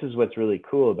 and this is what's really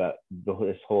cool about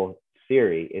this whole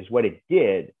theory, is what it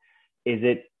did is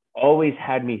it always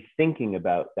had me thinking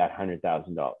about that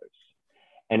 $100,000.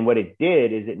 And what it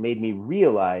did is it made me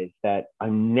realize that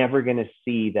I'm never going to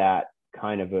see that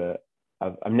kind of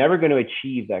I'm never going to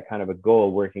achieve that kind of a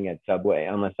goal working at Subway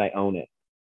unless I own it.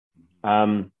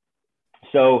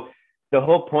 So the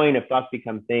whole point of Thoughts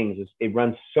Become Things is it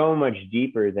runs so much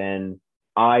deeper than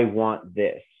I want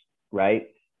this, right?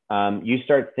 You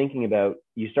start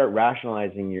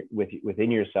rationalizing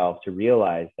within yourself to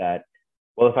realize that,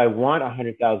 well, if I want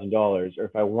 $100,000 or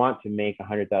if I want to make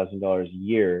 $100,000 a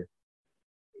year,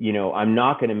 I'm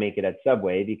not going to make it at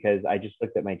Subway because I just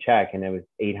looked at my check and it was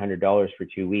 $800 for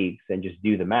 2 weeks, and just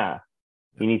do the math.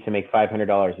 You need to make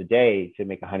 $500 a day to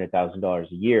make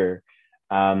 $100,000 a year.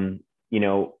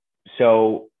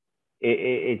 So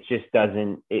it just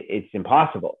doesn't, it's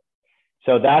impossible.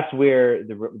 So that's where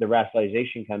the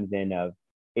rationalization comes in of,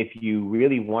 if you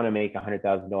really want to make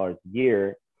 $100,000 a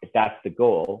year, if that's the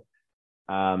goal,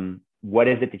 what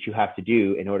is it that you have to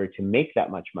do in order to make that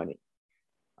much money?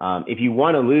 If you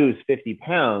want to lose 50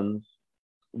 pounds,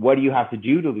 what do you have to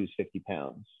do to lose 50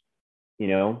 pounds?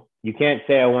 You can't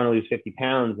say I want to lose 50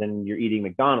 pounds and you're eating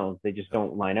McDonald's. They just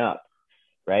don't line up,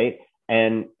 right?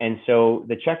 And so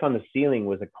the check on the ceiling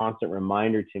was a constant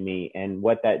reminder to me. And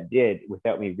what that did,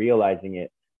 without me realizing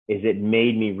it, is it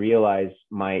made me realize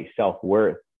my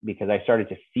self-worth, because I started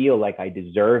to feel like I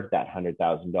deserved that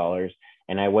 $100,000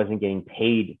 and I wasn't getting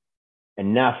paid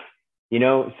enough.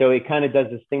 So it kind of does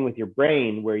this thing with your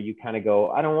brain where you kind of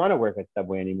go, I don't want to work at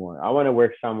Subway anymore. I want to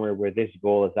work somewhere where this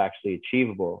goal is actually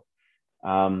achievable,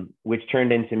 which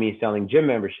turned into me selling gym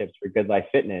memberships for Good Life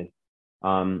Fitness,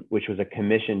 which was a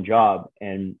commission job.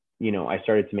 And, I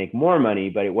started to make more money,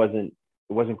 but it wasn't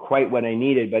quite what I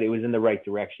needed, but it was in the right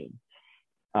direction.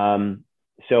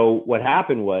 So what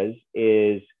happened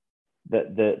is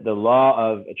the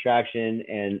law of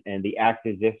attraction and the act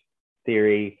as if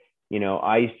theory.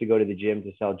 I used to go to the gym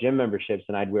to sell gym memberships,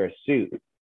 and I'd wear a suit,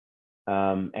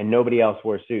 and nobody else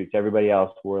wore suits. Everybody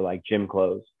else wore like gym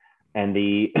clothes. And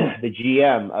the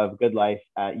GM of Good Life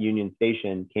at Union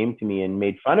Station came to me and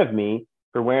made fun of me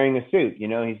for wearing a suit.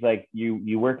 He's like,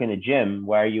 you work in a gym.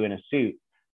 Why are you in a suit?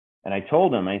 And I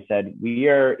told him, I said, we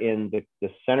are in the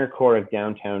center core of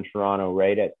downtown Toronto,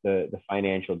 right at the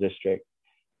financial district.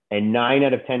 And 9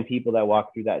 out of 10 people that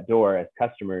walk through that door as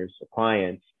customers,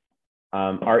 clients,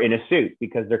 are in a suit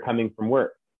because they're coming from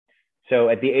work. So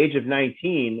at the age of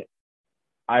 19,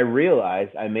 I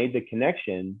realized, I made the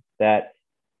connection that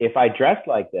if I dress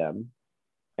like them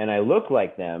and I look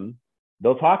like them,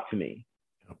 they'll talk to me.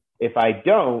 If I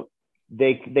don't,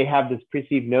 they have this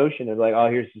perceived notion of like, oh,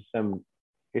 here's some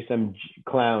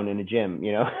clown in a gym,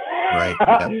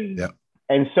 Right. Yep.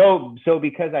 And so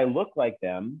because I look like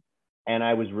them and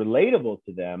I was relatable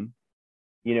to them,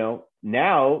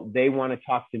 now they want to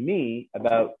talk to me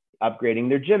about upgrading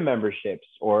their gym memberships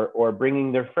or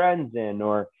bringing their friends in,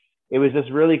 or it was this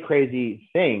really crazy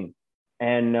thing.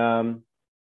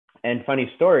 And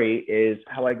funny story is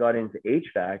how I got into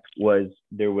HVAC was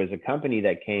there was a company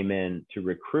that came in to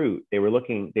recruit. They were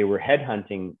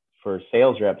headhunting for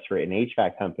sales reps for an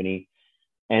HVAC company.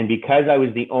 And because I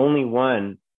was the only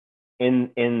one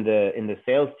in the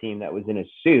sales team that was in a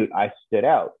suit, I stood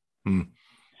out.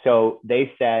 So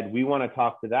they said, we want to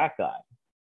talk to that guy.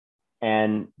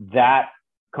 And that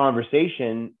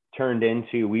conversation turned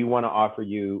into, we want to offer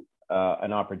you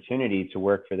an opportunity to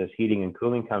work for this heating and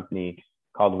cooling company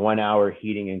called 1 Hour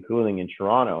Heating and Cooling in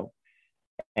Toronto.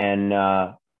 And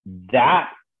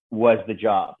that was the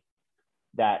job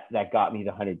that got me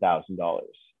the $100,000.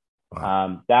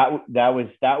 Wow.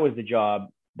 That was the job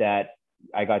that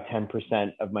I got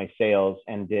 10% of my sales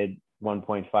and did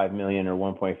 1.5 million or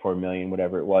 1.4 million,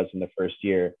 whatever it was in the first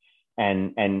year,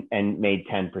 and made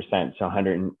 10%, so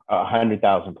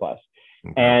 100,000 plus.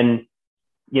 Mm-hmm. And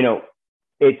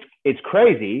it's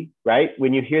crazy, right?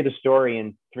 When you hear the story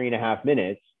in 3.5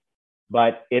 minutes,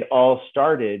 but it all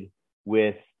started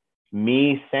with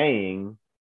me saying,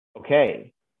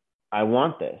 okay, I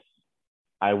want this.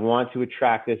 I want to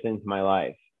attract this into my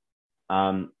life.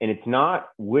 And it's not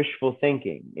wishful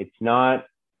thinking. It's not,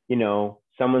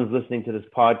 someone's listening to this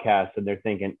podcast and they're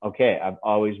thinking, okay, I've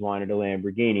always wanted a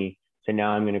Lamborghini. So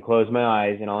now I'm going to close my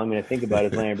eyes and all I'm going to think about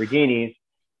is Lamborghinis.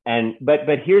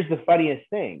 But here's the funniest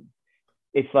thing.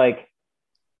 It's like,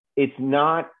 it's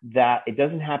not that, it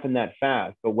doesn't happen that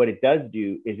fast, but what it does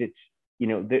do is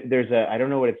there's I don't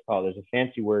know what it's called. There's a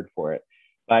fancy word for it.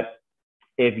 But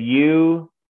if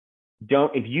you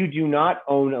do not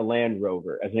own a Land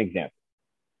Rover, as an example,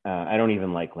 I don't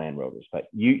even like Land Rovers, but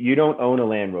you don't own a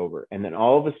Land Rover. And then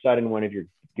all of a sudden one of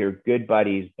your good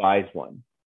buddies buys one.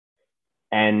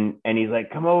 And he's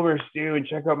like, come over, Stu, and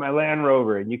check out my Land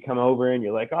Rover. And you come over and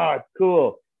you're like, oh, it's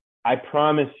cool. I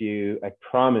promise you,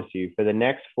 for the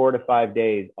next 4 to 5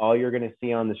 days, all you're going to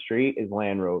see on the street is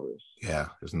Land Rovers. Yeah,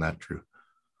 isn't that true?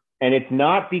 And it's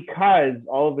not because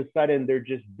all of a sudden they're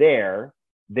just there.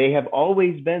 They have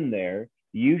always been there.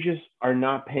 You just are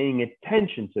not paying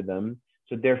attention to them.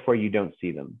 So therefore you don't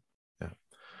see them. Yeah.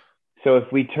 So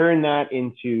if we turn that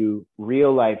into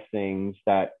real life things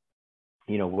that,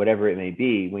 whatever it may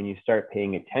be, when you start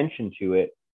paying attention to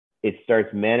it, it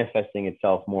starts manifesting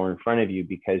itself more in front of you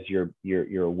because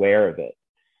you're aware of it.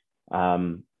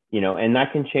 And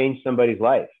that can change somebody's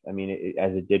life. I mean,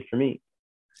 as it did for me.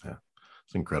 Yeah,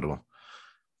 it's incredible.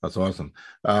 That's awesome.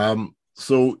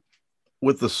 So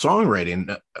with the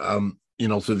songwriting,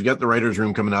 so you've got the writer's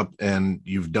room coming up and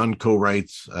you've done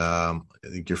co-writes. I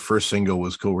think your first single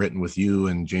was co-written with you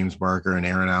and James Barker and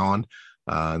Aaron Allen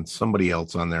and somebody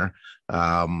else on there.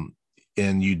 And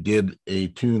you did a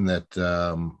tune that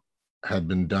had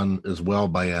been done as well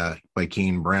by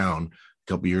Kane Brown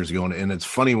a couple years ago. And it's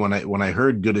funny, when I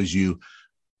heard Good As You,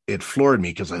 it floored me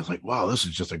because I was like, wow, this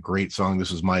is just a great song.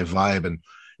 This is my vibe. And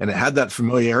it had that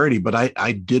familiarity, but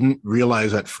I didn't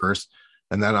realize at first.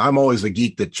 And then I'm always a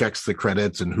geek that checks the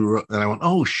credits and I went,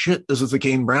 oh shit, this is the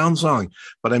Kane Brown song.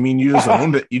 But I mean, you just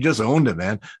owned it. You just owned it,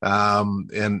 man.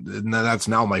 And that's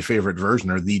now my favorite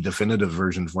version, or the definitive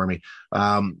version for me.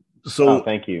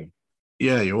 Thank you.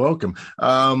 Yeah, you're welcome.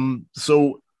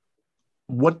 So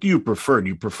what do you prefer? Do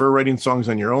you prefer writing songs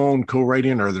on your own,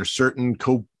 co-writing? Are there certain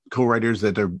co-writers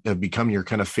that have become your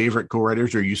kind of favorite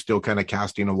co-writers, or are you still kind of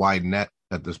casting a wide net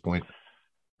at this point?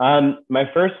 My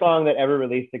first song that ever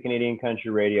released to Canadian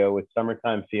country radio was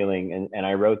Summertime Feeling. And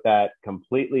I wrote that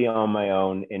completely on my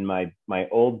own in my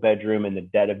old bedroom in the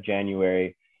dead of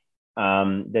January.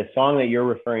 The song that you're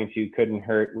referring to, Couldn't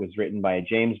Hurt, was written by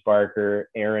James Barker,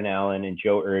 Aaron Allen, and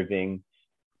Joe Irving.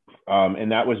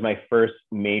 And that was my first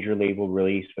major label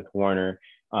release with Warner.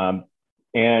 And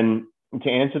to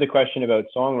answer the question about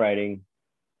songwriting,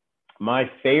 my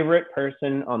favorite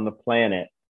person on the planet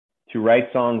to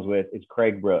write songs with is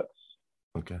Craig Brooks.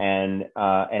 Okay. And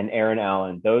Aaron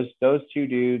Allen. Those two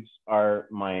dudes are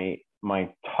my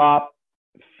top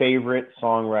favorite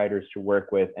songwriters to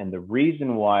work with. And the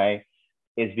reason why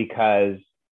is because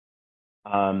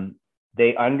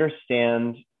they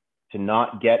understand to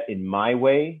not get in my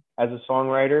way as a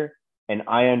songwriter, and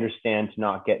I understand to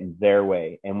not get in their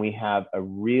way. And we have a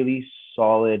really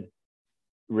solid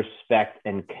respect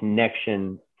and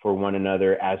connection for one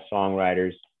another as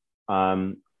songwriters.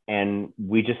 And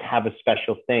we just have a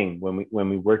special thing when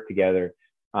we work together.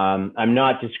 I'm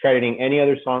not discrediting any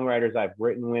other songwriters I've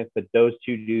written with, but those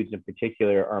two dudes in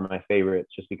particular are my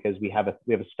favorites, just because we have a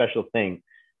special thing.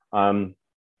 I'm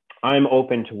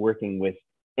open to working with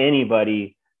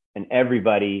anybody and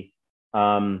everybody,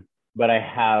 but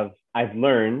I've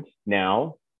learned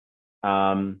now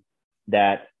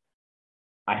that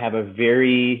I have a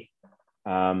very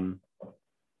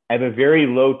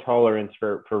low tolerance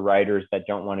for writers that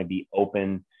don't want to be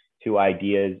open to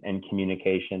ideas and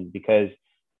communication, because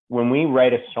when we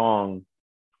write a song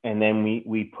and then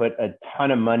we put a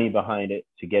ton of money behind it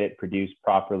to get it produced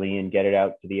properly and get it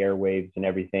out to the airwaves and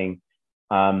everything,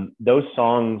 those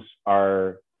songs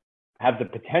have the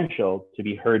potential to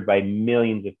be heard by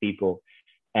millions of people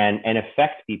and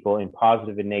affect people in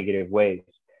positive and negative ways.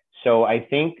 So I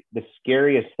think the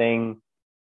scariest thing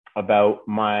about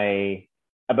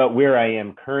where I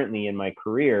am currently in my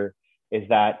career is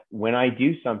that when I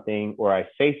do something or I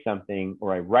say something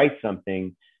or I write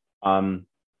something,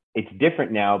 it's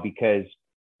different now because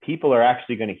people are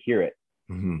actually going to hear it.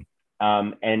 Mm-hmm.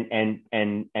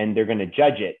 And they're going to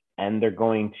judge it, and they're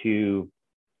going to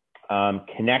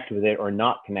connect with it or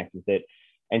not connect with it.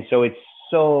 And so it's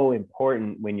so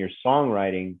important when you're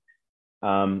songwriting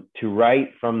to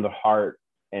write from the heart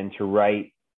and to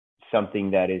write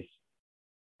something that is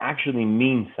actually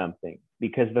means something,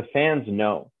 because the fans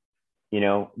know,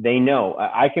 they know.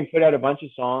 I can put out a bunch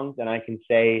of songs and I can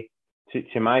say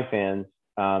to my fans,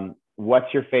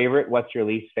 what's your favorite? What's your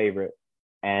least favorite?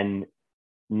 And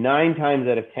 9 times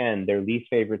out of 10, their least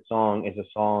favorite song is a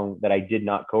song that I did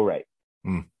not co-write.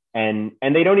 Mm.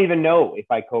 And they don't even know if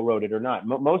I co-wrote it or not.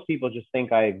 Most people just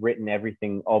think I've written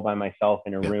everything all by myself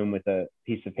in a room with a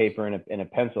piece of paper and a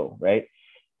pencil, right?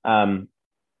 You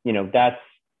know, that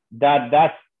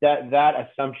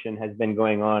assumption has been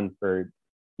going on for,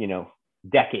 you know,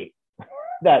 decades.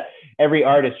 That every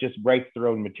artist just writes their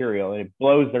own material, and it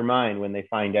blows their mind when they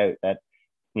find out that,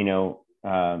 you know,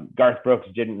 Garth Brooks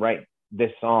didn't write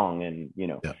this song, and you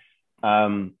know,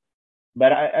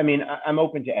 but I mean, I'm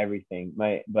open to everything.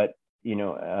 But you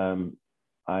know,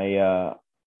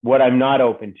 what I'm not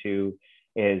open to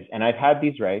is, and I've had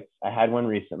these rights. I had one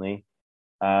recently,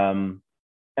 and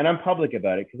I'm public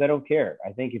about it because I don't care.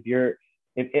 I think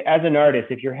as an artist,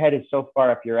 if your head is so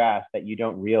far up your ass that you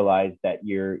don't realize that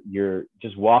you're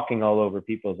just walking all over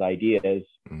people's ideas,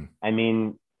 I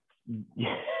mean,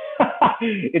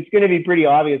 it's going to be pretty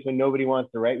obvious when nobody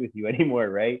wants to write with you anymore,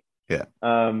 right? Yeah.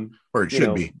 Or it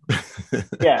should be.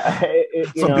 Yeah.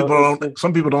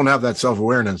 Some people don't have that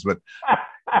self-awareness, but.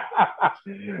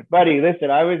 Buddy,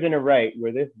 listen, I was in a write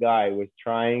where this guy was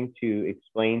trying to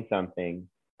explain something.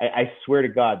 I swear to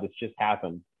God, this just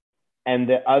happened. And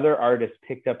the other artist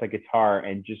picked up a guitar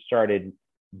and just started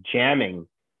jamming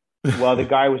while the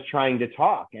guy was trying to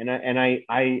talk. And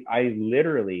I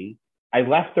literally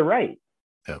left the write.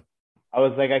 Yeah. I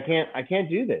was like, I can't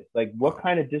do this. Like, what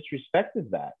kind of disrespect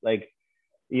is that? Like,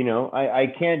 you know,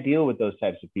 I can't deal with those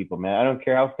types of people, man. I don't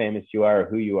care how famous you are or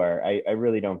who you are. I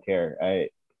really don't care. I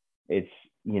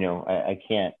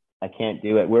can't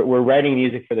do it. We're writing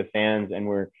music for the fans, and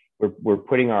we're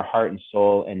putting our heart and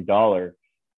soul and dollar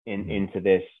into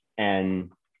this. And,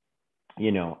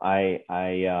 you know,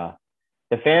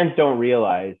 the fans don't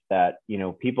realize that, you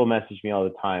know, people message me all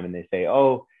the time and they say,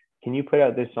 oh, can you put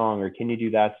out this song, or can you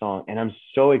do that song? And I'm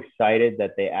so excited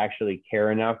that they actually care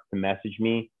enough to message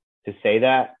me to say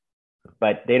that,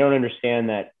 but they don't understand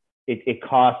that it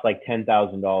costs like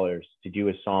 $10,000 to do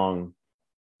a song.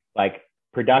 Like,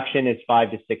 production is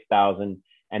 $5,000 to $6,000.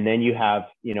 And then you have,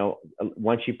 you know,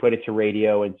 once you put it to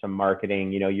radio and some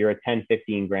marketing, you know, you're at 10,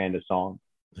 15 grand a song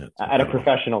at a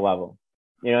professional level.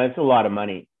 You know, it's a lot of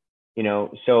money, you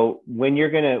know. So when you're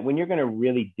going to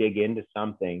really dig into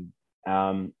something,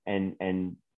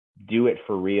 and do it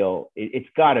for real, it's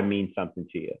got to mean something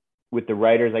to you. With the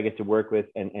writers I get to work with,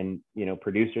 and you know,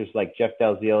 producers like Jeff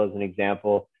Dalziel as an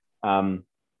example,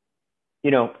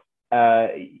 you know,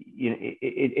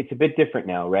 it's a bit different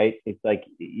now, right? It's like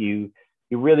you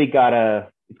really it's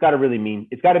got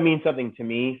to mean something to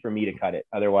me for me to cut it.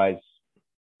 Otherwise,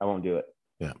 I won't do it.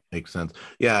 Yeah, makes sense.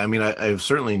 Yeah, I mean, I've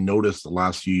certainly noticed the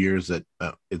last few years that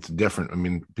it's different. I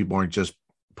mean, people aren't just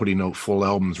putting out full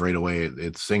albums right away.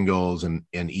 It's singles and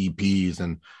EPs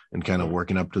and kind of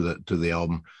working up to the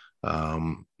album.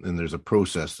 And there's a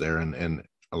process there, and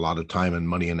a lot of time and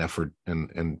money and effort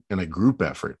and a group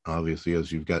effort, obviously,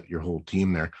 as you've got your whole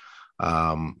team there.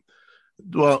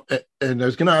 Well, and I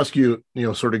was going to ask you, you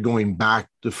know, sort of going back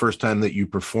the first time that you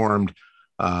performed,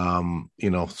 you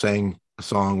know, sang a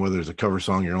song, whether it's a cover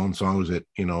song, your own song, was it,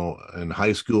 you know, in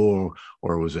high school,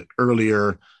 or was it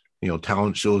earlier, you know,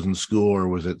 talent shows in school, or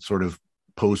was it sort of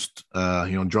post,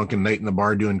 you know, drunken night in the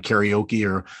bar doing karaoke,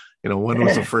 or, you know, when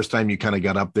was the first time you kind of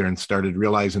got up there and started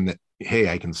realizing that, hey,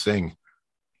 I can sing?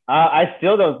 I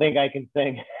still don't think I can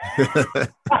sing.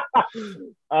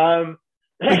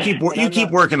 You keep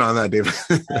working on that, David.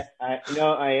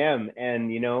 I am.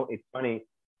 And, you know, it's funny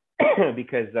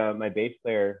because my bass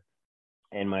player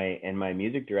and my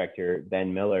music director,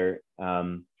 Ben Miller,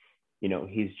 you know,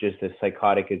 he's just as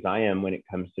psychotic as I am when it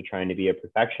comes to trying to be a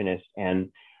perfectionist.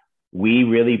 And we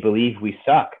really believe we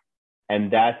suck.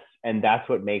 And that's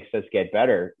what makes us get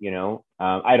better. You know,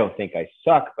 I don't think I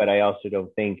suck, but I also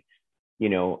don't think, you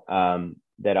know,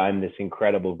 that I'm this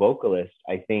incredible vocalist.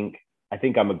 I think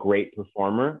I'm a great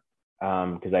performer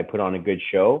because I put on a good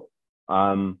show.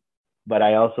 But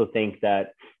I also think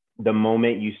that the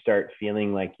moment you start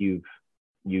feeling like you've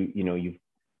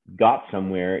got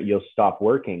somewhere, you'll stop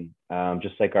working.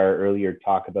 Just like our earlier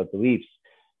talk about the Leafs.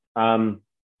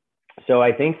 So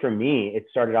I think for me, it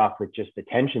started off with just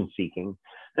attention seeking.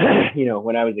 You know,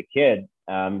 when I was a kid,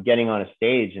 getting on a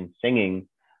stage and singing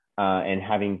and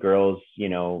having girls, you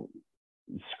know,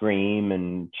 scream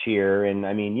and cheer. And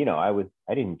I mean, you know,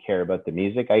 I didn't care about the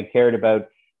music. I cared about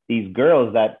these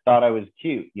girls that thought I was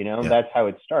cute, you know. That's how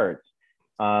it starts.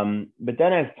 But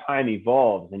then as time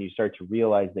evolves and you start to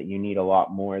realize that you need a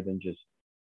lot more than just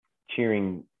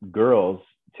cheering girls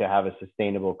to have a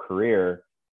sustainable career,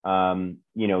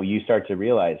 you know, you start to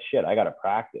realize, shit, I got to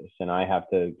practice and I have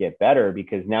to get better,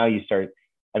 because now you start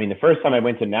I mean, the first time I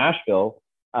went to Nashville,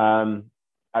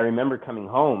 I remember coming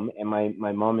home and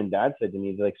my mom and dad said to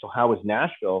me, like, so how was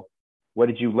Nashville? What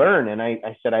did you learn? And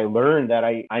I said, I learned that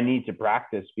I need to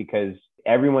practice because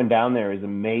everyone down there is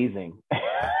amazing.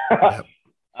 Yep.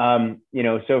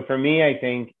 So for me, I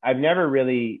think I've never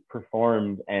really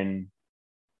performed and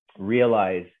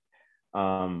realized,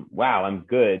 wow, I'm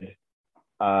good.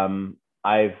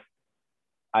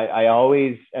 I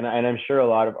always, and I'm sure a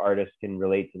lot of artists can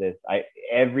relate to this.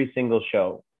 Every single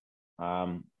show,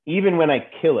 even when I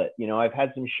kill it, I've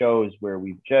had some shows where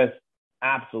we've just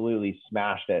absolutely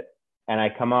smashed it. And I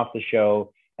come off the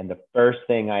show and the first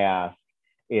thing I ask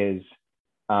is,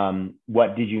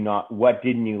 what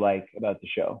didn't you like about the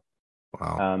show?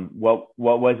 Wow. What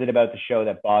was it about the show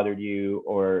that bothered you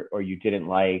or you didn't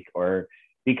like? Or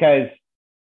because,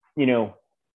 the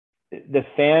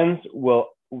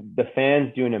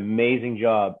fans do an amazing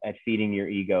job at feeding your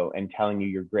ego and telling you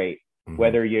you're great. Mm-hmm.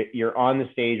 Whether you're on the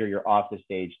stage or you're off the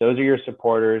stage, those are your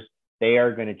supporters. They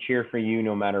are going to cheer for you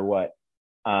no matter what.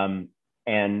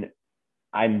 And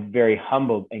I'm very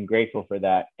humbled and grateful for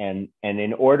that. And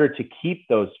in order to keep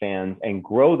those fans and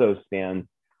grow those fans,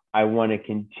 I want to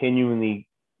continually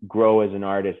grow as an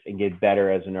artist and get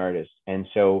better as an artist. And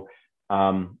so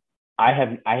I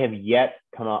have yet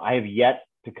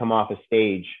to come off a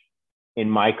stage in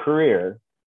my career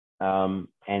and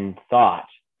thought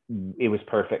it was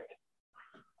perfect.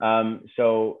 You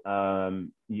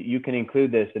can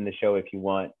include this in the show if you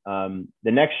want. The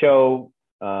next show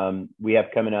we have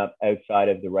coming up outside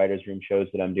of the Writers' Room shows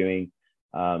that I'm doing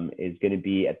is going to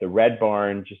be at the Red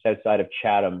Barn just outside of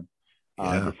Chatham.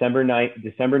 December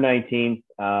 19th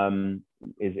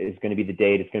is going to be the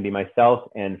date. It's going to be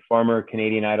myself and former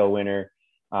Canadian Idol winner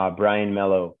Brian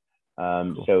Mello.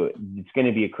 Cool. So it's going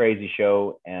to be a crazy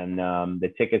show, and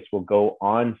the tickets will go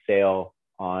on sale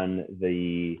on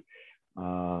the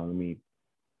let me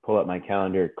pull up my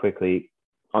calendar quickly,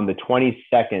 on the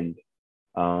 22nd.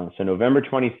 So November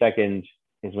 22nd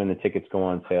is when the tickets go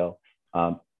on sale.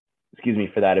 For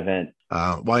that event.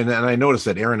 And I noticed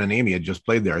that Aaron and Amy had just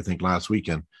played there, I think, last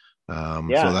weekend. So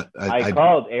I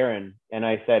called Aaron and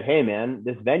I said, hey, man,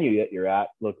 this venue that you're at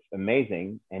looks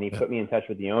amazing. And he put me in touch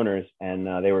with the owners, and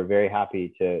they were very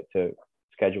happy to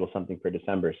schedule something for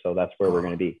December. So that's where we're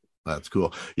going to be. That's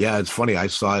cool. Yeah, it's funny. I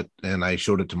saw it and I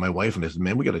showed it to my wife and I said,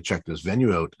 man, we got to check this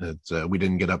venue out. We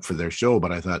didn't get up for their show,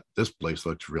 but I thought this place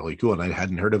looks really cool. And I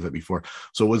hadn't heard of it before.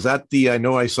 So was that I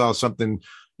know I saw something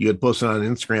you had posted on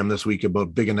Instagram this week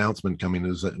about big announcement coming.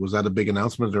 Was that a big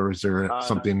announcement, or is there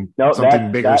something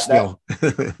bigger still?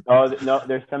 No,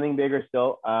 there's something bigger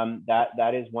still.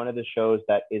 That is one of the shows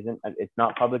that it's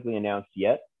not publicly announced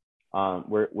yet.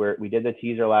 We did the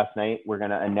teaser last night. We're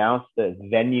going to announce the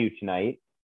venue tonight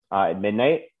at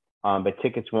midnight, but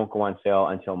tickets won't go on sale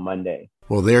until Monday.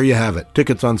 Well, there you have it.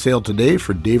 Tickets on sale today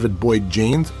for David Boyd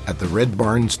Janes at the Red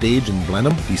Barn Stage in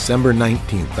Blenheim, December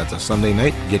 19th. That's a Sunday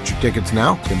night. Get your tickets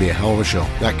now. It's going to be a hell of a show.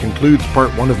 That concludes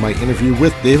part 1 of my interview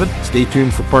with David. Stay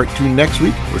tuned for part 2 next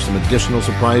week, where some additional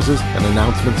surprises and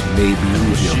announcements may be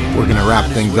revealed. We're going to wrap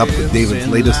things up with David's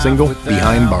latest single,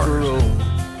 Behind Bars.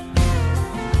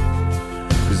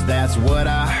 'Cause that's what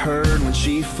I heard when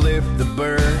she flipped the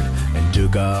bird and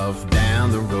took off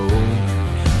down the road.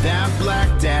 That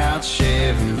blacked out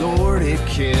Chevy, Lord, it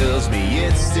kills me.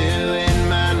 It's still in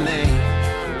my name.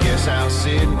 Guess I'll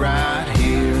sit right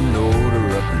here and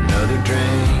order up another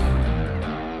drink.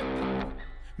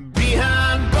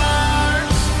 Behind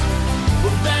bars,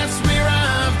 well, that's where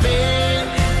I've been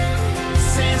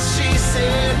since she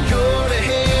said, go to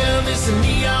hell. This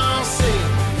neon city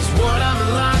is what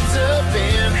I'm locked up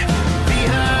in.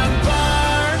 Behind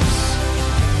bars,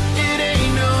 it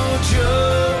ain't no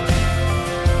joke.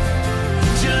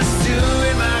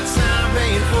 Doing my time,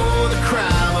 paying for the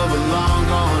crime of a long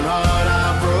gone heart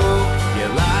I broke.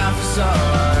 Yeah, life is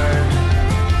hard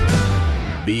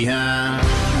behind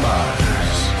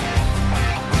bars.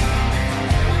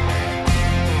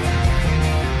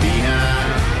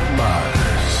 Behind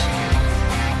bars.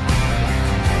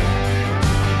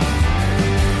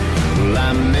 Well, I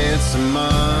met some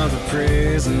other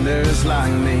prisoners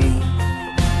like me,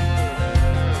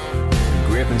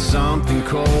 gripping something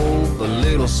cold, a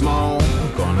little small,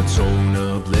 on a torn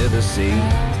up leather seat.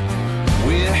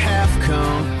 We're half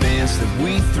convinced that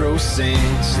we throw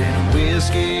cents in a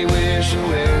whiskey wishing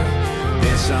well,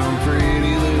 there's some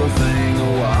pretty little thing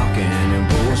walking in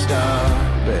Polestar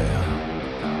Bell.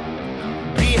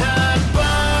 Behind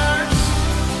bars,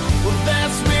 well,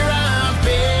 that's where I've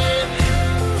been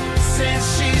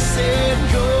since she said,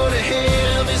 go to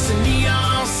hell. This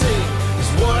neon city is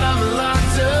what I'm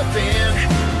locked up in.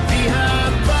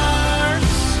 Behind bars,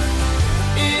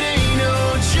 it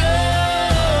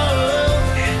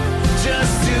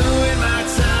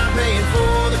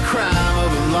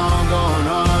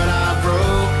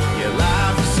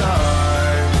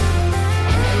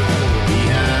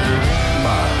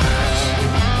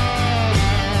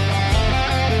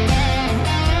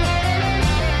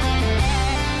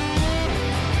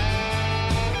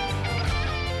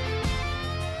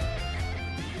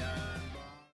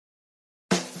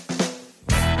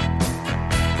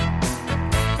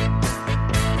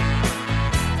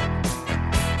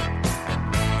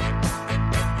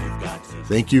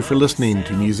Thank you for listening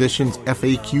to Musicians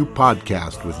FAQ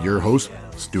Podcast with your host,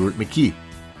 Stuart McKee.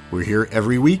 We're here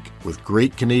every week with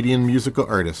great Canadian musical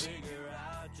artists.